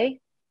 why?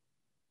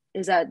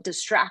 Is that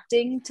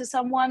distracting to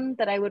someone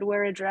that I would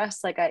wear a dress?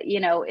 Like,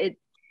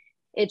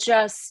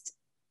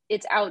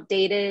 it's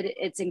outdated.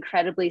 It's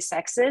incredibly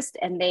sexist.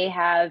 And they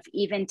have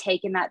even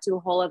taken that to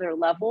a whole other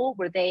level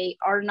where they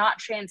are not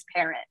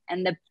transparent.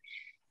 And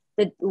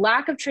the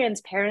lack of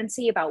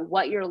transparency about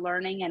what you're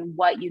learning and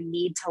what you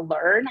need to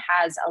learn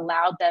has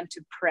allowed them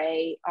to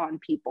prey on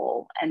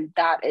people. And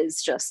that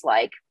is just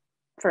like,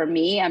 for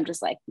me, I'm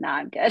just like, nah,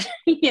 I'm good.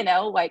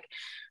 Like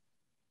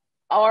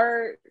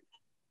our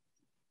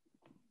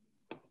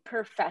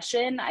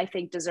profession, I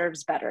think,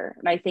 deserves better.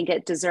 And I think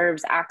it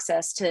deserves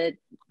access to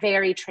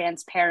very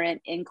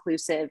transparent,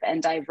 inclusive,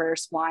 and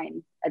diverse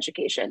wine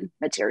education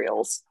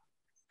materials.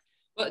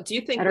 Well, do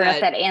you think I don't know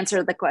if that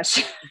answered the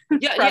question?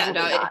 Yeah, Probably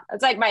not.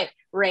 It's like my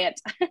rant.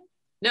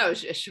 No,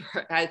 sure.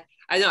 I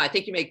know. I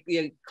think you make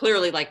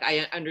clearly, like,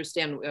 I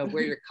understand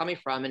where you're coming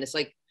from. And it's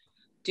like,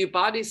 do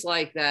bodies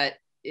like that,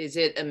 is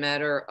it a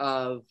matter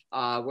of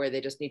where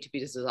they just need to be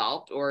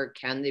dissolved, or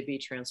can they be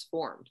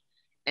transformed?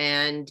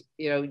 And,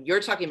 you're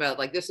talking about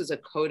like, these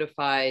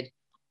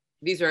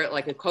are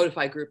like a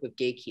codified group of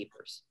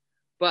gatekeepers,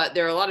 but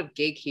there are a lot of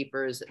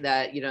gatekeepers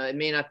that, it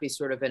may not be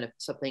sort of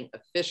something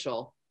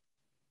official,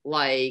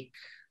 like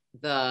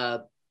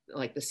the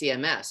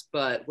CMS,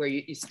 but where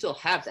you still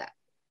have that.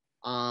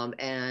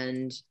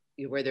 And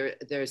where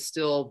there's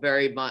still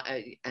very much,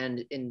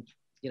 and in,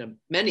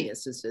 many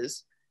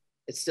instances,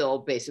 it's still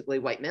basically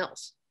white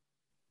males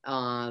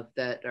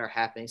that are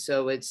happening.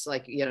 So it's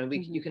like,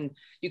 you can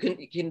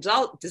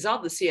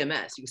dissolve the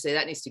CMS. You can say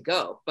that needs to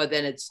go, but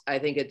then I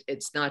think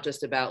it's not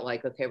just about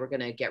like, okay, we're going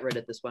to get rid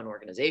of this one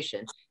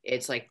organization.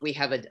 It's like, we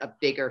have a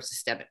bigger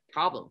systemic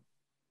problem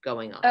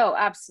going on. Oh,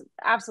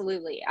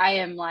 absolutely. I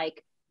am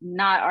like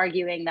not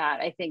arguing that.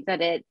 I think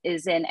that it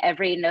is in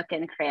every nook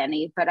and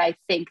cranny, but I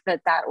think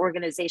that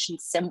organization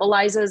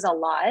symbolizes a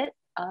lot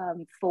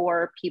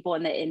for people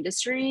in the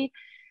industry,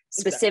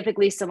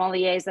 specifically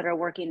sommeliers that are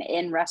working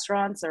in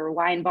restaurants or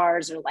wine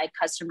bars or like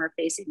customer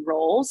facing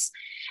roles.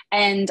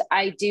 And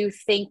I do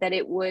think that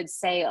it would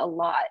say a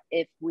lot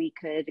if we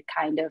could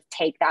kind of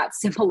take that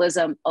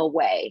symbolism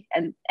away.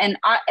 And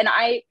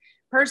I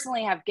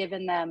personally have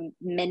given them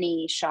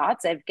many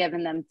shots. I've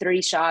given them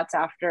 3 shots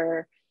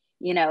after,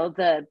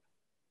 the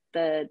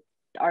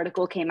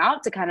article came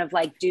out, to kind of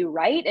like do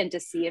right and to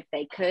see if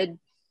they could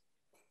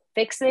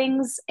fix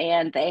things.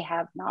 And they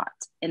have not,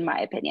 in my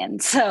opinion.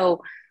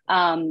 So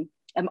I'm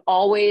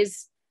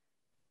always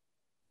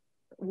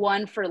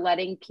one for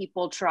letting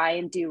people try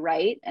and do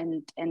right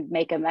and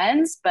make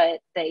amends, but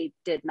they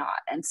did not.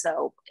 And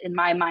so in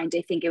my mind,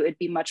 I think it would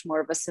be much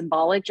more of a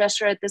symbolic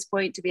gesture at this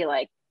point to be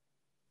like,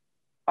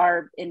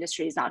 our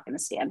industry is not going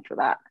to stand for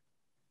that.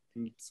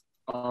 It's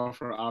all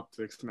for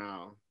optics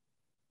now.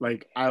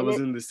 Like, I was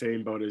in the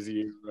same boat as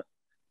you.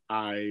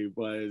 I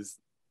was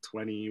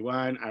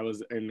 21. I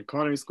was in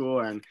culinary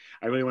school and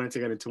I really wanted to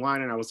get into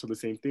wine, and I was told the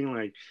same thing.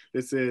 Like,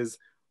 this is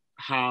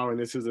how, and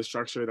this is the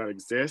structure that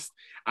exists.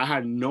 I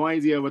had no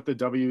idea what the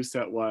W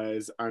set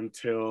was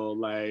until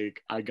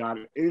like I got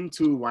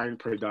into wine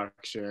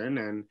production,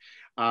 and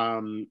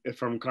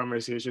from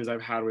conversations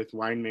I've had with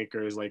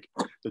winemakers, like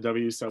the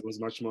W set was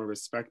much more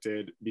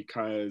respected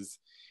because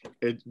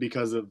of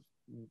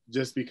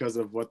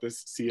what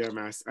this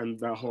CMS and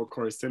the whole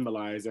course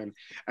symbolize. And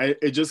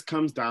it just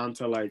comes down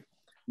to like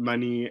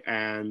money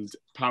and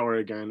power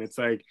again. It's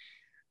like,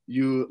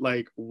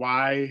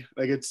 why,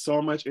 like, it's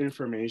so much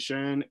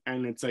information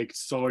and it's like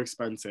so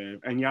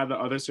expensive. And yeah, the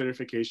other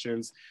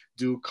certifications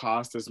do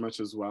cost as much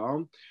as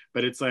well,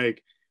 but it's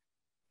like,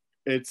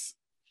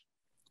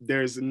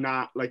 there's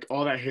not like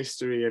all that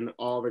history and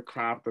all the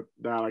crap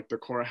that like the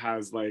core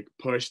has like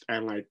pushed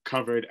and like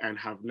covered and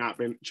have not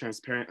been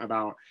transparent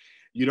about.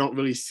 You don't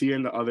really see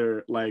in the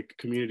other like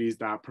communities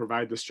that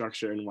provide the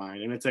structure in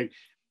wine. And it's like,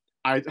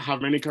 I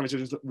have many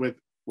conversations with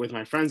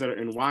my friends that are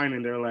in wine,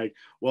 and they're like,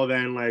 well,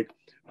 then like,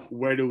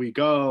 where do we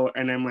go?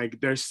 And I'm like,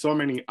 there's so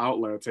many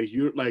outlets.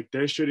 Like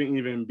there shouldn't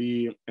even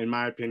be, in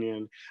my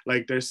opinion,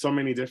 like there's so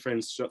many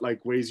different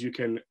like ways you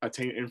can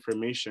attain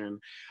information.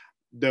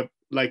 The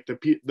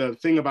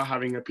thing about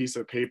having a piece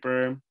of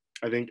paper,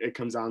 I think it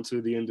comes down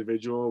to the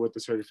individual with the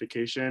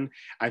certification.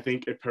 I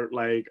think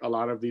like a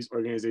lot of these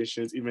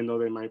organizations, even though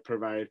they might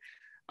provide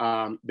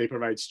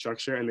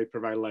structure and they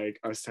provide like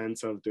a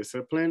sense of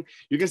discipline,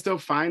 you can still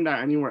find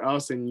that anywhere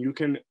else, and you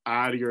can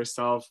add your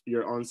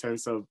own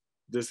sense of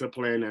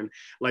discipline and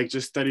like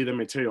just study the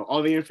material.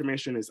 All the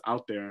information is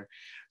out there.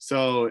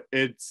 So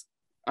it's,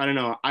 I don't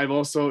know. I've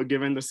also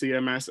given the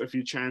CMS a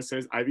few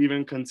chances. I've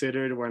even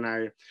considered when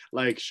I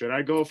like, should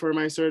I go for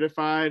my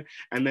certified?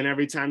 And then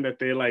every time that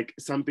they like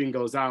something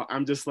goes out,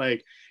 I'm just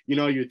like,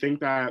 you think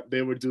that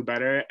they would do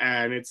better.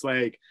 And it's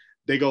like,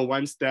 they go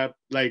one step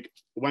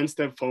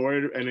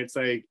forward, and it's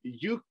like,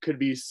 you could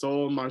be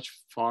so much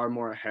far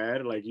more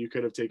ahead. Like you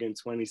could have taken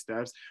 20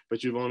 steps,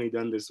 but you've only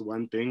done this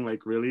one thing,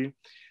 like really.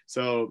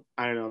 So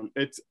I don't know,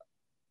 it's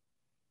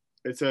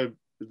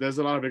there's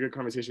a lot of bigger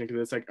conversation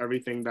because it's like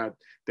everything that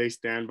they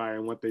stand by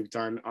and what they've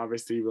done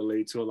obviously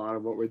relate to a lot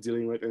of what we're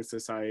dealing with in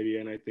society.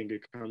 And I think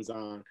it comes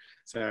on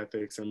to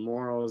ethics and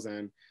morals,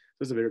 and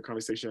there's a bigger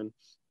conversation.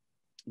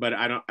 But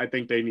I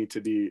think they need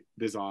to be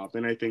dissolved.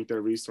 And I think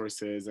their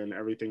resources and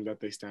everything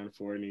that they stand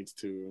for needs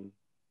to,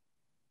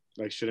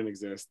 like, shouldn't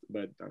exist.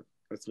 But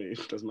that's me.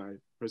 That's my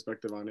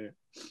perspective on it.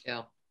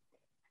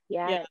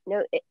 Yeah.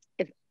 No,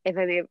 if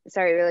I may,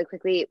 sorry, really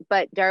quickly,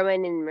 but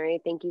Darwin and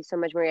Marie, thank you so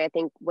much, Marie. I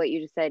think what you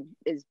just said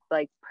is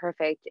like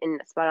perfect and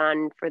spot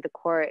on for the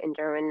court. And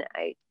Darwin,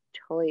 I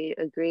totally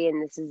agree.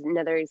 And this is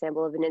another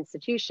example of an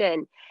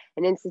institution.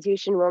 An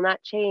institution will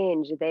not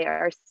change. They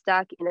are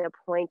stuck in a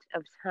point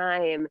of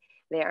time.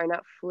 They are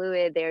not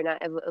fluid. They are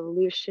not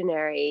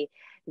evolutionary.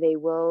 They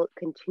will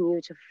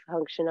continue to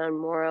function on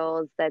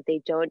morals that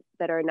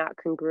are not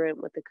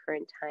congruent with the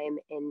current time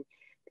and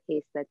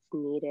pace that's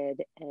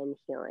needed and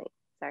healing.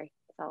 Sorry,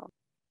 that's all.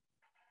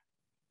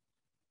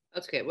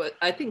 That's okay. Well,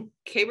 I think,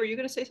 Kay, were you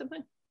going to say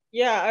something?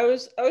 Yeah, I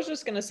was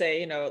just going to say,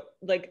 you know,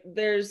 like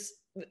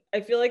I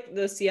feel like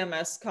the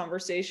CMS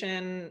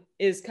conversation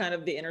is kind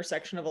of the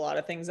intersection of a lot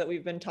of things that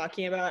we've been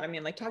talking about. I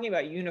mean, like talking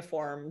about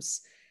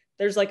uniforms,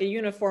 there's like a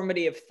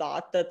uniformity of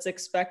thought that's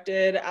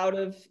expected out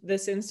of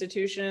this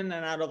institution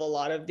and out of a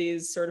lot of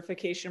these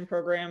certification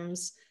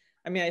programs.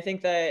 I mean, I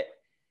think that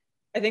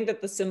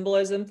the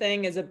symbolism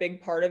thing is a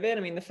big part of it.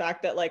 I mean, the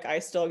fact that like I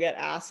still get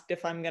asked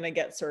if I'm going to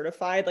get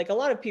certified, like a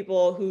lot of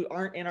people who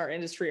aren't in our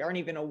industry aren't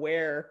even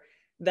aware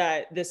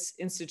that this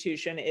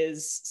institution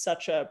is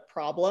such a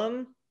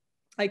problem.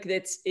 Like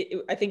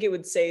I think it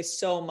would say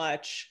so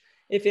much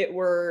if it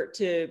were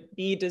to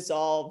be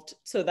dissolved,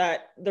 so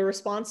that the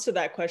response to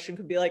that question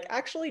could be like,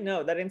 actually,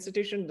 no, that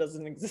institution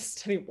doesn't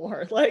exist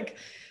anymore. Like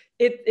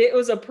it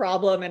was a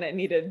problem and it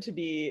needed to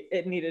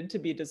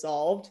be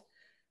dissolved.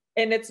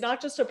 And it's not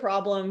just a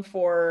problem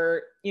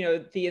for, you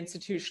know, the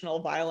institutional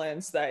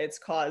violence that it's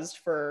caused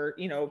for,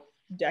 you know,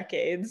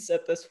 decades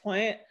at this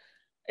point.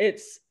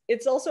 It's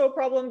also a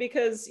problem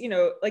because, you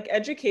know, like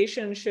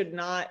education should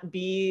not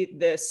be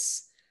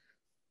this,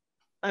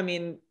 I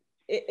mean,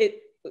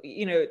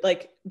 you know,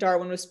 like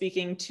Darwin was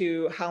speaking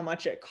to how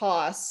much it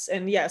costs.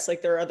 And yes,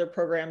 like there are other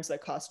programs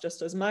that cost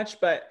just as much,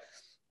 but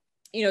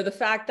you know, the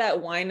fact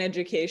that wine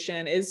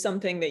education is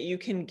something that you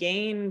can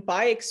gain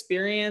by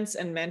experience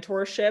and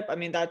mentorship. I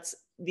mean, that's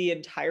the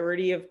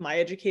entirety of my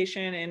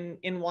education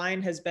in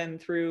wine has been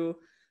through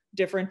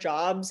different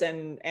jobs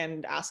and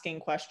asking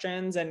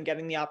questions and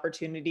getting the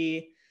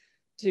opportunity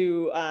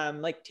to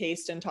like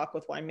taste and talk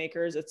with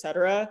winemakers, et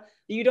cetera.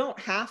 You don't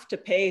have to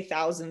pay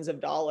thousands of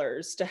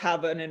dollars to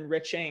have an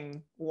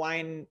enriching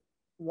wine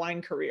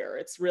career.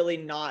 It's really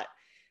not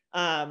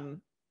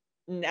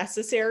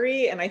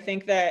necessary. And I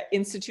think that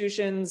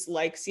institutions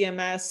like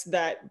CMS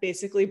that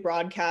basically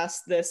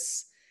broadcast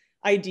this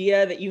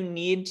idea that you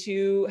need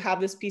to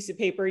have this piece of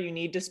paper, you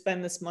need to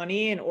spend this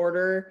money in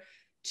order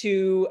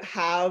to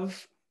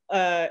have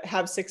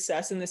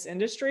success in this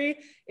industry,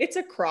 it's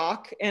a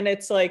crock. And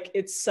it's like,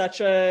 it's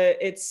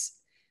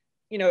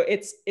you know,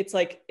 it's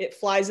like, it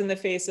flies in the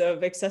face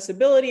of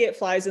accessibility. It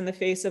flies in the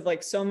face of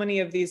like so many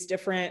of these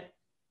different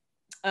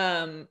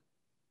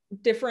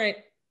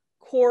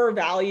core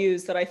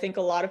values that I think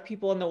a lot of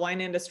people in the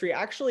wine industry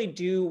actually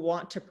do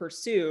want to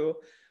pursue,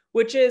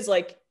 which is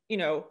like, you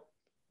know,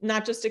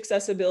 not just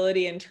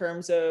accessibility in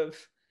terms of,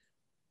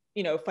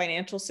 you know,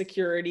 financial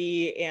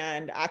security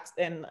and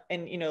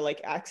you know,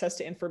 like access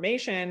to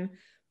information,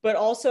 but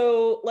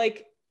also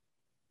like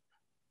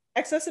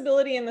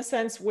accessibility in the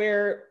sense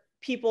where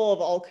people of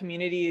all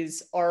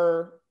communities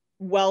are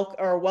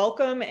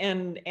welcome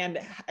and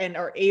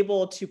are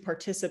able to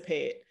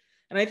participate.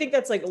 And I think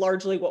that's like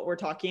largely what we're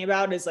talking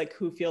about is like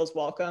who feels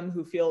welcome,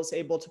 who feels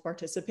able to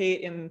participate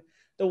in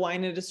the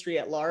wine industry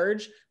at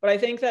large. But I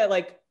think that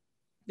like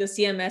the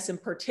CMS in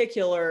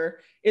particular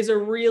is a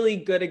really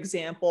good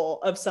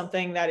example of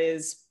something that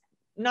is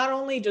not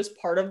only just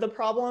part of the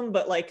problem,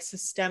 but like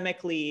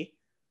systemically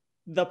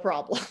the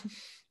problem.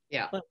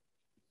 Yeah.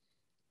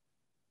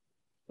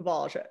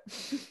 Abolish it.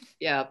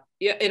 Yeah.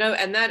 You know,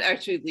 and that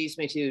actually leads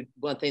me to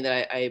one thing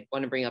that I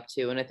want to bring up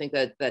too. And I think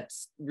that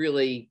that's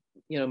really,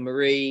 you know,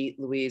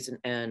 Marie-Louise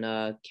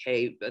and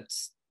Kay,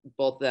 that's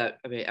both that,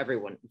 I mean,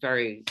 everyone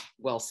very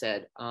well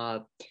said.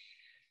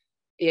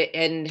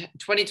 In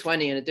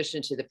 2020, in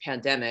addition to the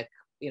pandemic,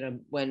 you know,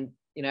 when,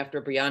 you know,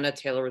 after Breonna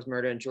Taylor was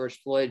murdered and George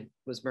Floyd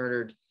was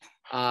murdered,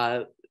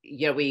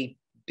 you know, we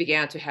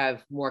began to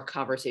have more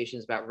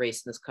conversations about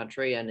race in this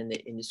country and in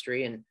the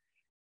industry. And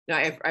now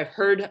I've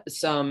heard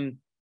some,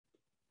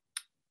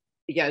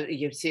 yeah,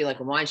 you see like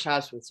wine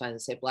shops with signs that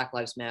say Black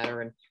Lives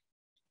Matter. And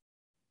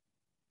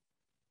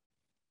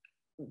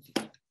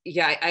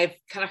yeah, I've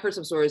kind of heard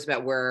some stories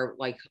about where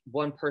like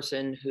someone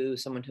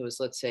who was,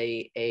 let's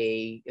say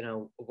a, you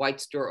know, white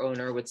store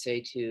owner would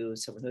say to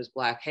someone who's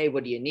Black, hey,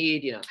 what do you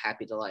need? You know,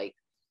 happy to like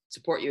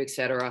support you,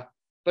 etc.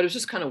 But it was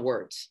just kind of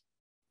words.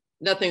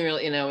 Nothing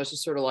really, you know, it was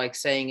just sort of like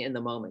saying in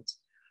the moment.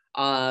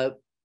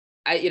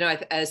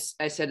 as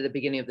I said at the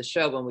beginning of the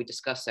show, when we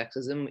discuss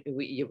sexism,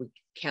 we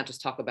can't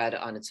just talk about it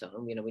on its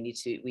own. We need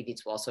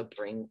to also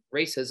bring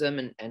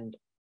racism and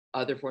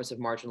other forms of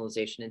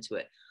marginalization into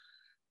it.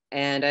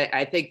 And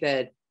I think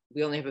that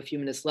we only have a few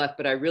minutes left,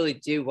 but I really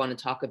do want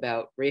to talk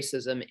about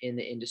racism in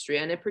the industry,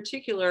 and in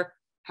particular,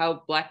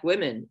 how Black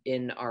women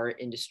in our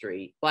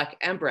industry, Black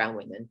and brown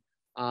women,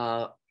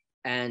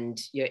 and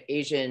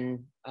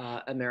Asian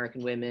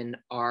American women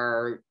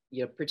are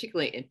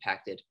particularly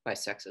impacted by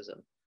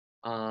sexism.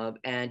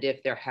 And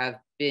if there have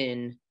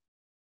been,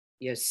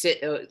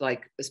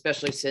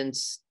 especially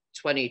since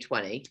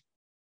 2020,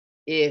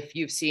 if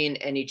you've seen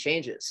any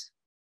changes.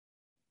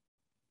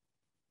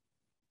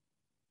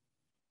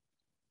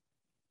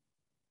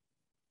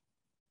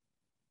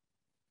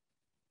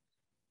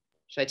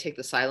 Should I take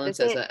the silence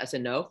as a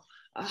no?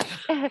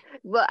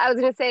 Well, I was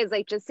going to say, is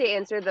like, just to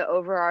answer the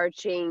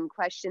overarching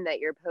question that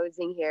you're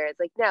posing here, it's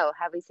like, no,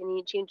 have we seen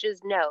any changes?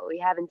 No, we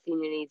haven't seen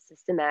any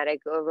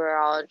systematic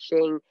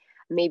overarching,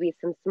 maybe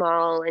some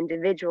small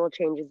individual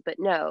changes, but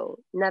no,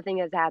 nothing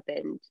has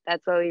happened.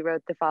 That's why we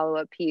wrote the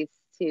follow-up piece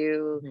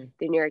to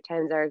the New York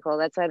Times article.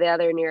 That's why the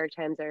other New York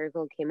Times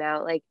article came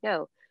out. Like,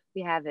 no,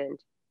 we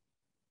haven't.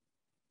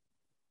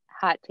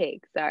 Hot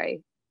take,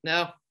 sorry.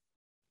 No.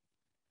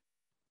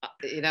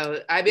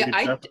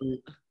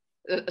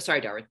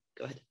 Sorry, Darwin,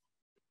 go ahead.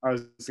 I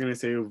was just gonna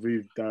say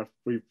we've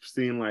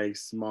seen like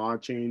small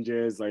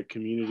changes, like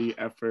community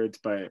efforts,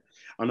 but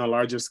on a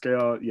larger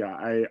scale,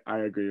 yeah, I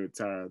agree with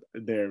Sarah.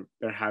 There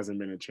hasn't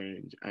been a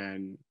change,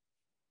 and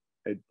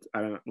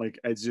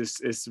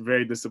it's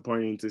very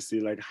disappointing to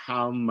see like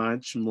how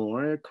much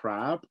more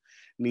crap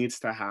needs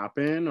to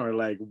happen, or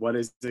like what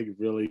is it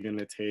really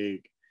gonna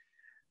take.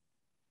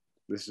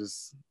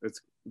 It's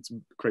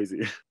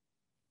crazy.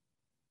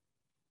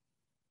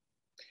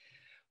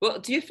 Well,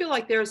 do you feel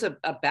like there's a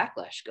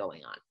backlash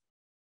going on?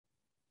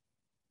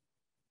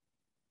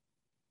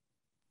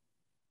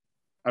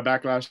 A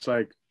backlash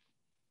like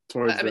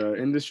towards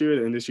the industry, or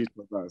the industry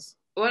towards us?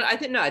 Well, I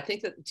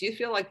think that, do you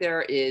feel like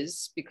there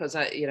is, because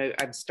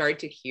I'm starting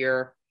to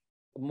hear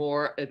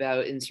more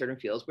about in certain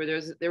fields where there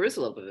is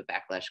a little bit of a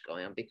backlash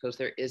going on, because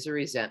there is a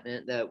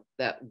resentment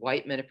that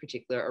white men in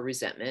particular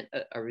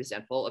are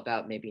resentful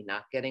about maybe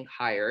not getting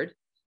hired,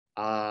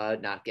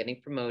 not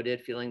getting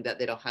promoted, feeling that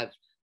they don't have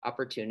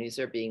opportunities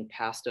are being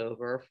passed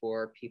over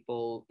for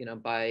people,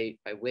 by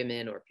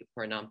women or people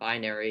who are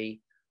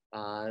non-binary,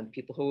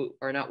 people who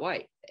are not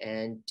white.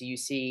 And do you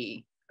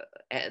see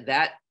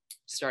that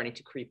starting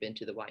to creep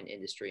into the wine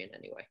industry in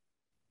any way?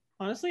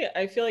 Honestly,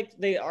 I feel like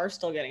they are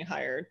still getting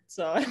hired.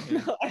 So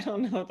I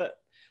don't know that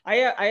I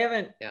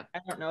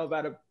don't know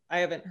about I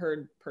haven't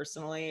heard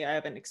personally. I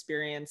haven't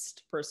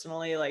experienced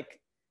personally like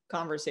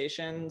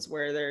conversations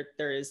where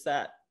there is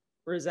that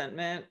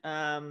resentment.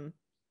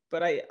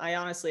 But I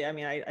honestly,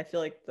 I feel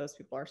like those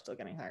people are still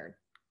getting hired.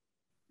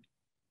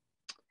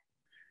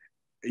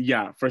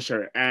 Yeah, for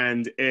sure.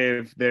 And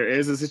if there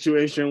is a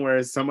situation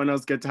where someone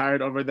else gets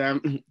hired over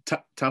them,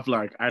 tough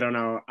luck. I don't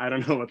know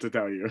what to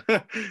tell you.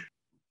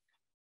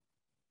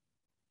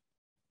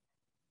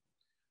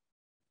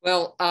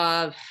 Well,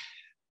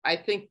 I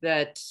think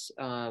that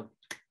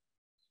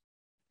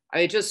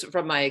just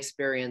from my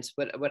experience,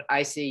 what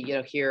I see,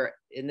 here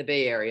in the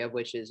Bay Area,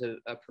 which is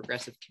a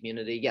progressive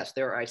community, yes,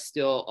 there are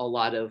still a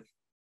lot of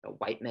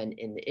white men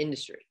in the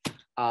industry,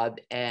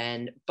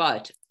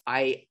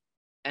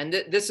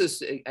 this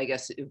is, I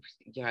guess,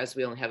 as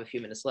we only have a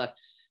few minutes left,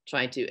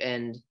 trying to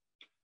end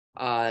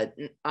on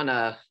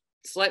a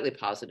slightly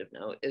positive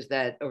note, is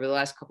that over the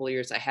last couple of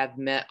years, I have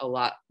met a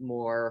lot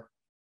more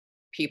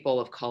people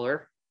of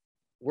color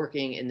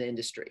working in the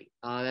industry,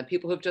 and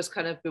people who've just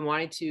kind of been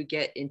wanting to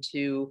get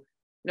into,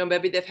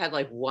 maybe they've had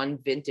like one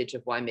vintage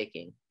of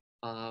winemaking,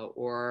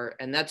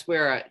 and that's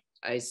where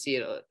I see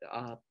it,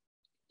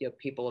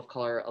 people of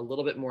color a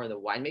little bit more on the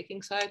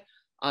winemaking side,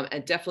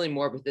 and definitely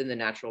more within the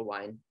natural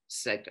wine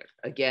sector.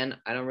 Again,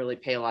 I don't really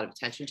pay a lot of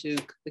attention to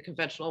the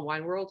conventional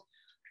wine world,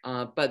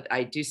 but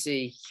I do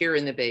see here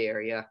in the Bay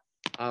Area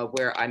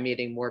where I'm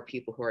meeting more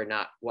people who are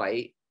not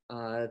white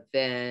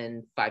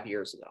than 5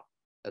 years ago.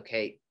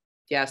 Okay,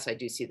 yes, I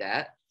do see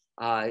that.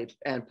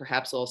 And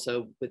perhaps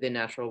also within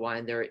natural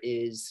wine, there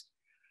is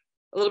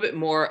a little bit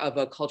more of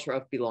a culture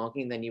of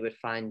belonging than you would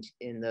find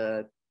in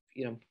the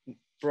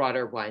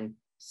broader wine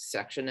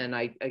section. And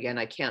I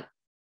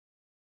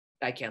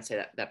can't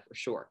say that for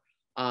sure.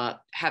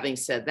 Having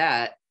said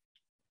that,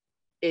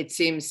 it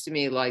seems to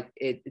me like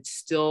it's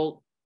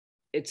still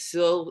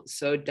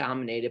so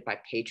dominated by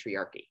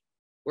patriarchy,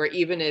 where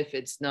even if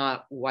it's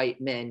not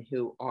white men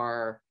who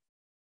are,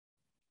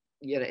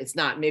 it's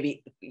not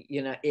maybe,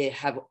 it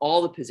have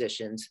all the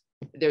positions,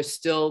 there's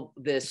still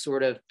this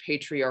sort of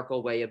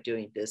patriarchal way of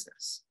doing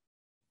business.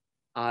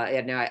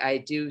 And now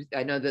I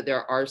know that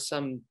there are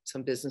some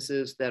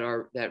businesses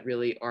that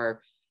really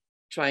are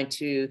trying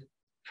to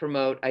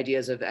promote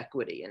ideas of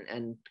equity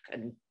and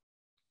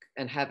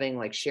having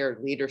like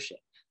shared leadership.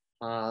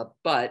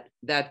 But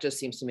that just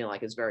seems to me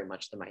like it's very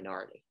much the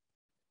minority.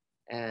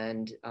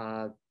 And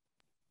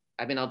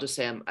I mean, I'll just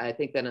say, I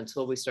think that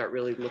until we start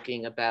really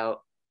looking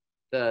about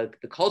the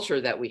culture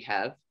that we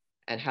have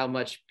and how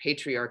much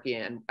patriarchy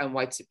and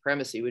white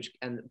supremacy, which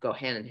can go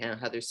hand in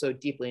hand, how they're so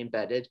deeply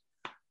embedded,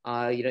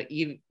 you know,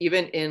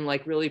 even in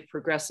like really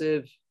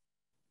progressive,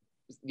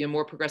 you know,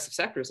 more progressive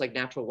sectors like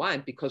natural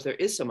wine, because there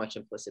is so much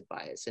implicit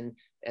bias. And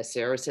as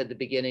Sarah said at the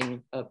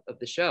beginning of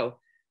the show,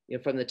 you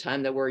know, from the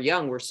time that we're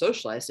young, we're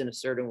socialized in a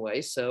certain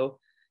way. So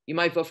you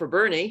might vote for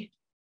Bernie,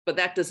 but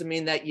that doesn't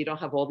mean that you don't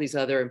have all these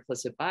other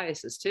implicit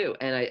biases too.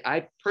 And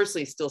I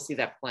personally still see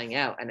that playing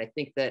out. And I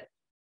think that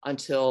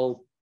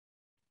until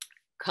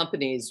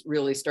companies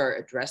really start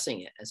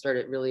addressing it and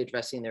started really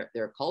addressing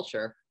their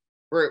culture,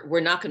 we're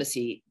not going to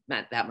see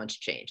that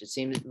much change. It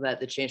seems that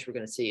the change we're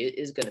going to see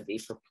is going to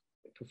be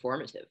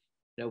performative,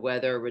 you know,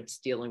 whether it's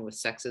dealing with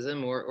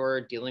sexism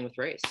or dealing with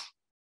race.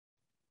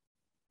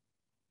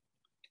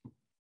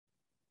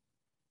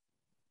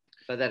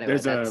 But anyway,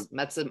 that's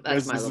my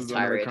little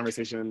tirade.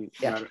 Conversation.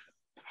 Yeah.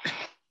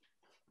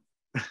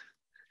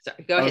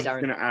 Sorry, go ahead,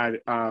 Darwin. I was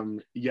going to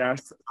add,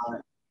 yes,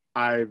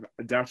 I've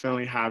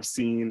definitely have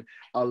seen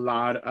a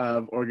lot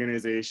of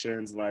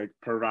organizations like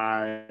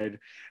provide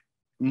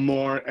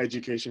more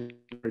education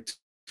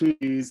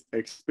opportunities,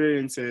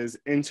 experiences,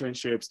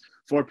 internships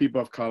for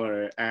people of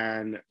color.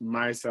 And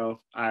myself,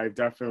 I've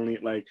definitely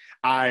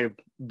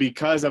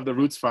because of the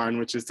Roots Fund,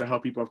 which is to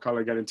help people of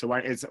color get into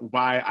wine, it's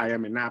why I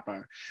am in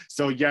Napa.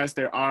 So yes,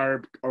 there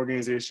are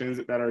organizations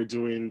that are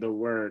doing the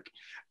work.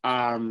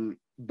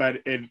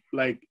 But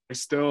there's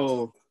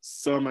still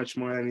so much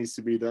more that needs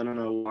to be done on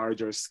a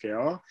larger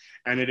scale.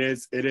 And it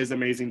is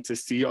amazing to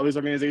see all these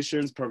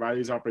organizations provide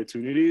these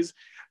opportunities.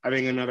 I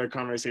think another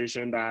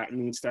conversation that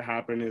needs to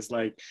happen is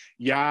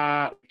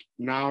now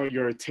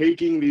you're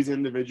taking these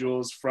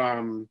individuals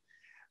from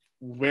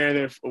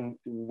wherever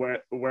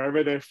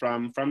they're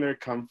from their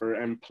comfort,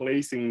 and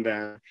placing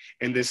them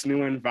in this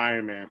new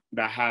environment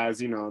that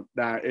has,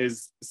 that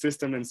is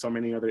systemed in so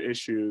many other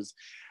issues.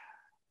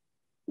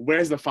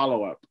 Where's the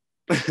follow-up?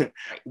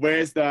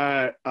 Where's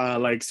the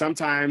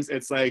sometimes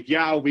it's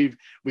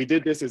we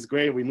did this, is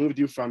great, we moved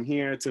you from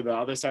here to the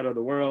other side of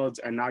the world,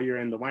 and now you're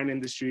in the wine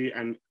industry,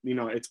 and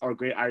it's all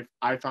great.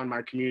 I found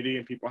my community,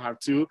 and people have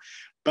too,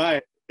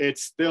 but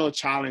it's still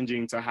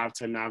challenging to have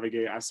to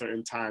navigate at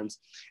certain times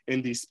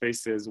in these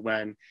spaces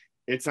when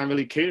it's not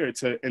really catered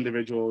to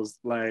individuals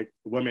like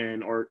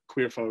women or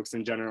queer folks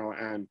in general.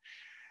 And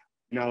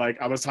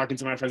I was talking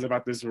to my friends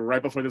about this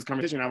right before this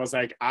conversation. I was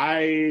like,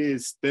 I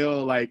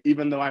still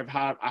even though I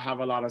have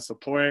a lot of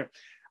support,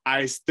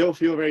 I still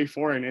feel very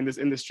foreign in this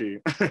industry.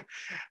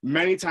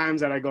 Many times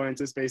that I go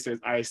into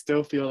spaces, I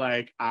still feel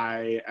like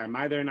I am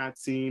either not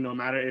seen, no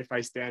matter if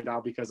I stand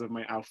out because of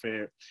my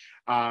outfit.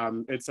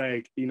 It's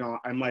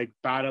I'm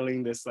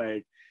battling this,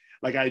 I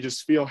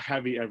just feel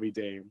heavy every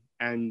day.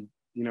 And,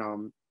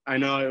 I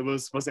know it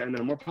was supposed to end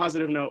on a more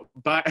positive note,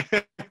 but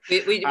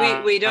we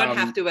don't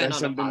have to end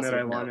on a positive that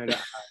I note. Wanted to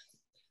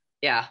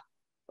Yeah.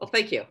 Well,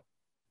 thank you.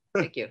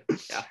 Thank you.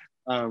 Yeah.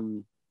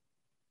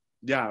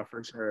 Yeah,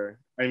 for sure.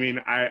 I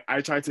mean,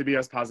 I try to be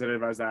as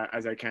positive as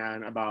I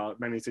can about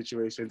many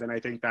situations. And I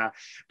think that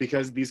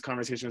because these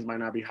conversations might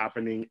not be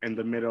happening in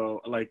the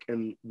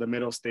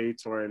middle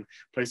states or in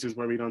places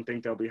where we don't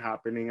think they'll be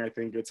happening, I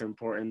think it's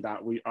important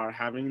that we are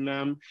having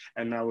them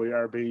and that we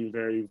are being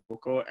very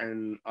vocal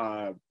and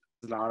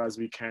as loud as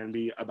we can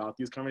be about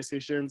these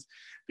conversations,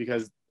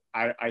 because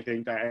I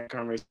think that every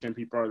conversation,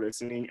 people are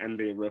listening and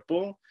they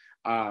ripple.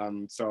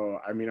 So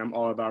I mean, I'm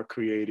all about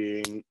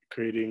creating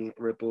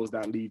ripples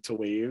that lead to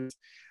waves.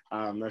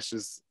 That's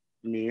just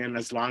me. And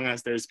as long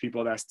as there's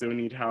people that still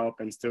need help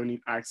and still need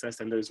access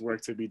and there's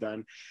work to be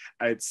done,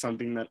 it's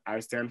something that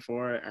I stand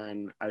for.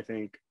 And I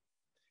think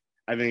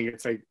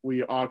it's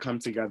we all come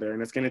together,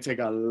 and it's going to take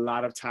a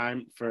lot of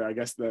time for, I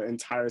guess, the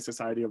entire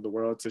society of the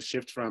world to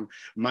shift from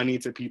money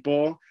to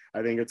people.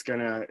 I think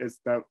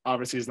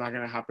obviously it's not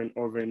going to happen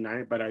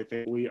overnight, but I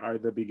think we are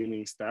the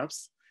beginning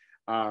steps.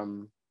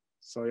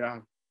 So yeah,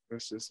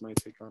 that's just my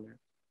take on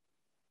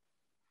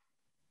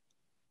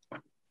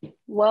it.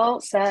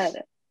 Well said,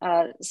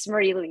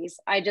 Marie-Louise.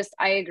 I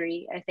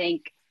agree. I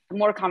think the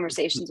more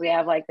conversations we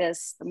have like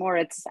this, the more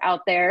it's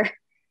out there,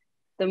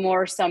 the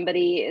more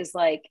somebody is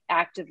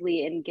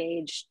actively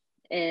engaged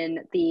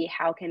in the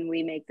how can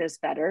we make this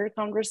better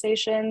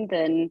conversation,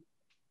 then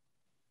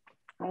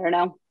I don't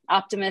know,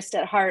 optimist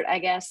at heart, I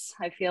guess.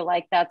 I feel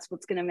like that's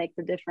what's going to make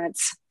the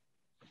difference.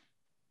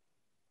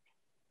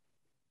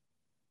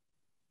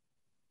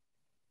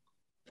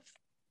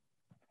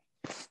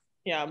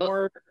 Yeah,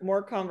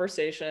 more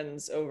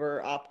conversations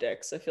over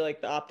optics. I feel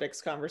like the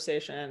optics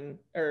conversation,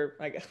 or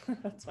I guess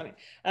that's funny.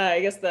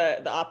 I guess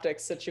the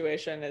optics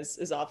situation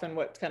is often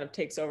what kind of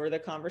takes over the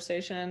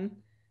conversation.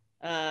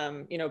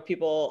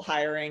 People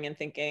hiring and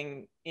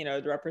thinking,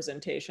 the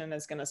representation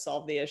is going to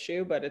solve the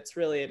issue, but it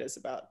is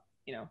about,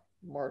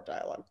 more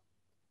dialogue.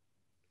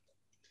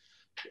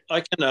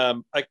 I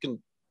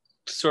can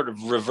sort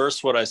of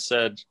reverse what I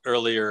said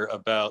earlier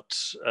about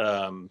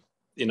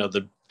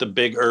the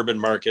big urban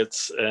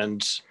markets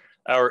and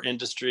our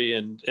industry,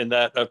 and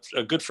that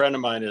a good friend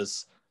of mine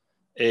is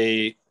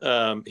he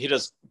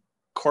does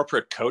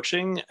corporate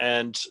coaching,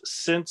 and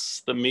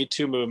since the Me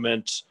Too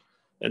movement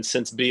and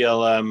since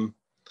BLM,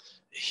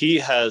 he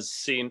has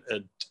seen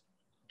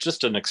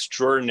just an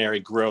extraordinary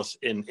growth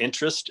in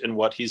interest in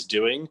what he's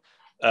doing.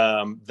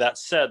 That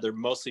said, they're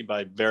mostly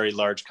by very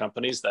large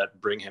companies that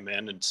bring him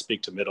in and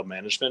speak to middle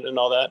management and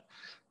all that.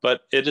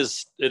 But it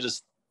is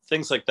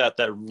things like that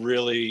that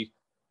really,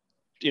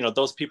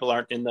 those people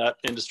aren't in that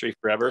industry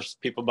forever.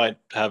 People might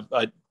have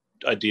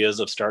ideas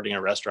of starting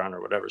a restaurant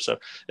or whatever. So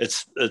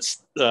it's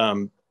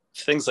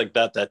things like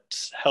that that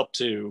help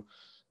to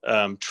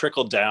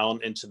trickle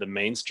down into the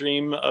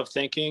mainstream of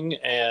thinking.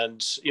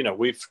 And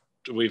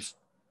we've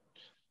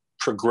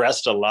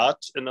progressed a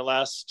lot in the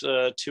last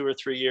 2 or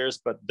 3 years,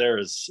 but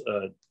there's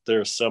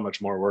so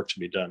much more work to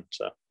be done.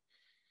 So.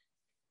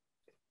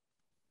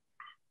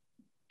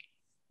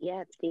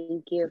 Yeah,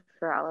 thank you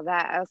for all of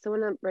that. I also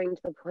want to bring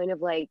to the point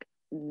of like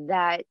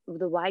that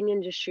the wine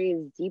industry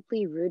is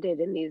deeply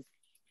rooted in these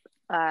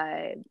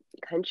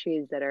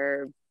countries that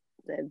are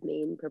the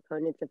main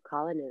proponents of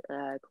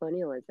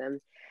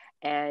colonialism.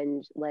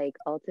 And like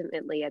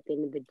ultimately at the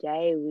end of the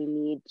day, we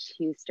need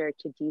to start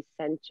to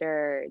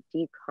decenter,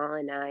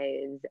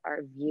 decolonize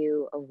our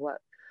view of what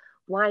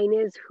wine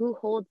is, who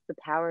holds the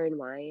power in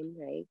wine,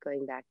 right?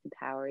 Going back to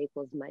power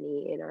equals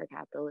money in our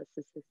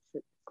capitalistic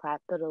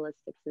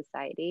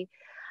society.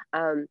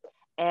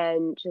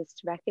 And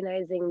just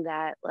recognizing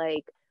that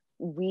like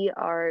we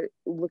are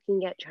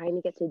looking at trying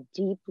to get to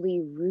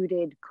deeply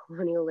rooted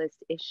colonialist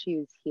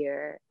issues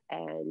here,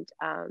 and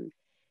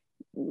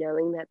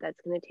knowing that that's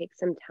going to take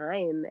some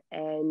time,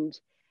 and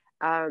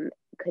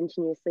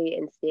continuously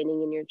and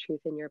standing in your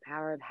truth and your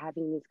power of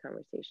having these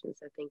conversations.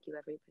 So thank you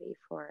everybody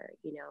for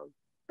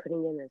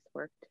putting in this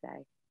work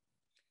today.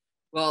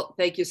 Well,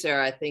 thank you,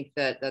 Sarah. I think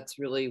that that's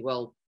really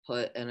well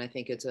put, and I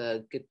think it's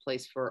a good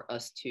place for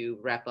us to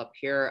wrap up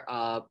here.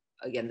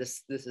 Again,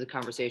 this is a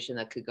conversation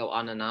that could go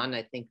on and on.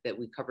 I think that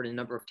we covered a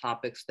number of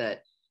topics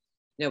that,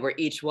 where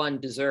each one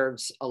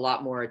deserves a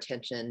lot more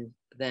attention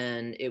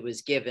than it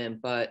was given.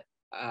 But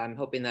I'm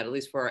hoping that at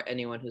least for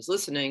anyone who's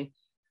listening,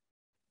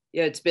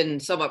 it's been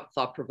somewhat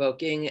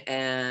thought-provoking.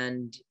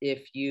 And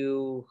if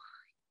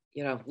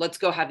let's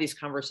go have these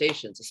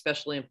conversations,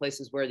 especially in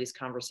places where these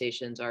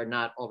conversations are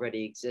not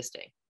already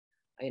existing.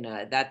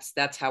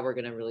 That's how we're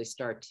going to really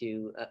start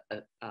to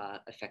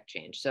affect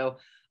change. So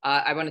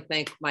I want to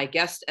thank my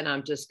guest, and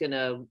I'm just going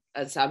to,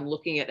 as I'm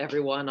looking at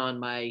everyone on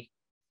my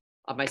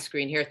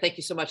screen here, thank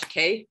you so much,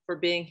 Kay, for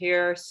being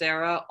here,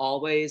 Sarah,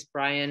 always,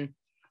 Brian,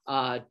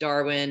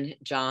 Darwin,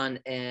 John,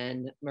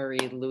 and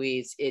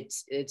Marie-Louise.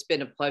 It's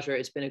been a pleasure.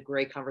 It's been a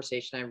great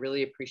conversation. I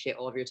really appreciate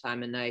all of your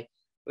time, and I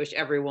wish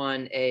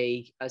everyone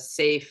a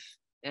safe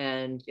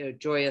and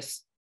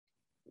joyous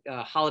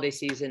holiday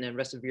season and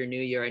rest of your new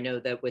year. I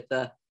know that with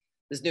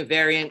this new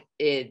variant,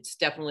 it's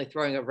definitely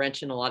throwing a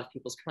wrench in a lot of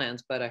people's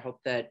plans, but I hope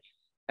that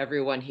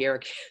everyone here,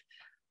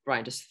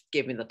 Brian just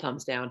gave me the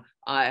thumbs down.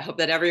 I hope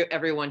that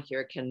everyone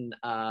here can,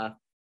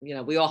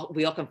 we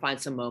all can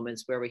find some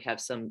moments where we have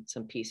some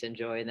peace and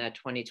joy, and that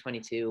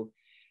 2022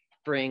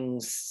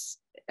 brings,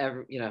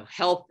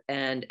 health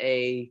and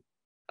a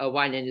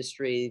wine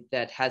industry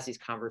that has these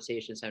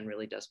conversations and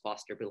really does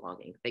foster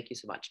belonging. Thank you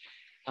so much.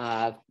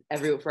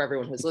 For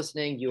everyone who's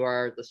listening, you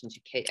are listening to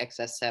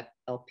KXSF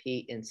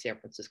LP in San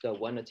Francisco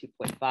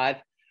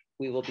 102.5.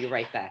 We will be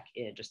right back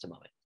in just a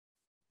moment.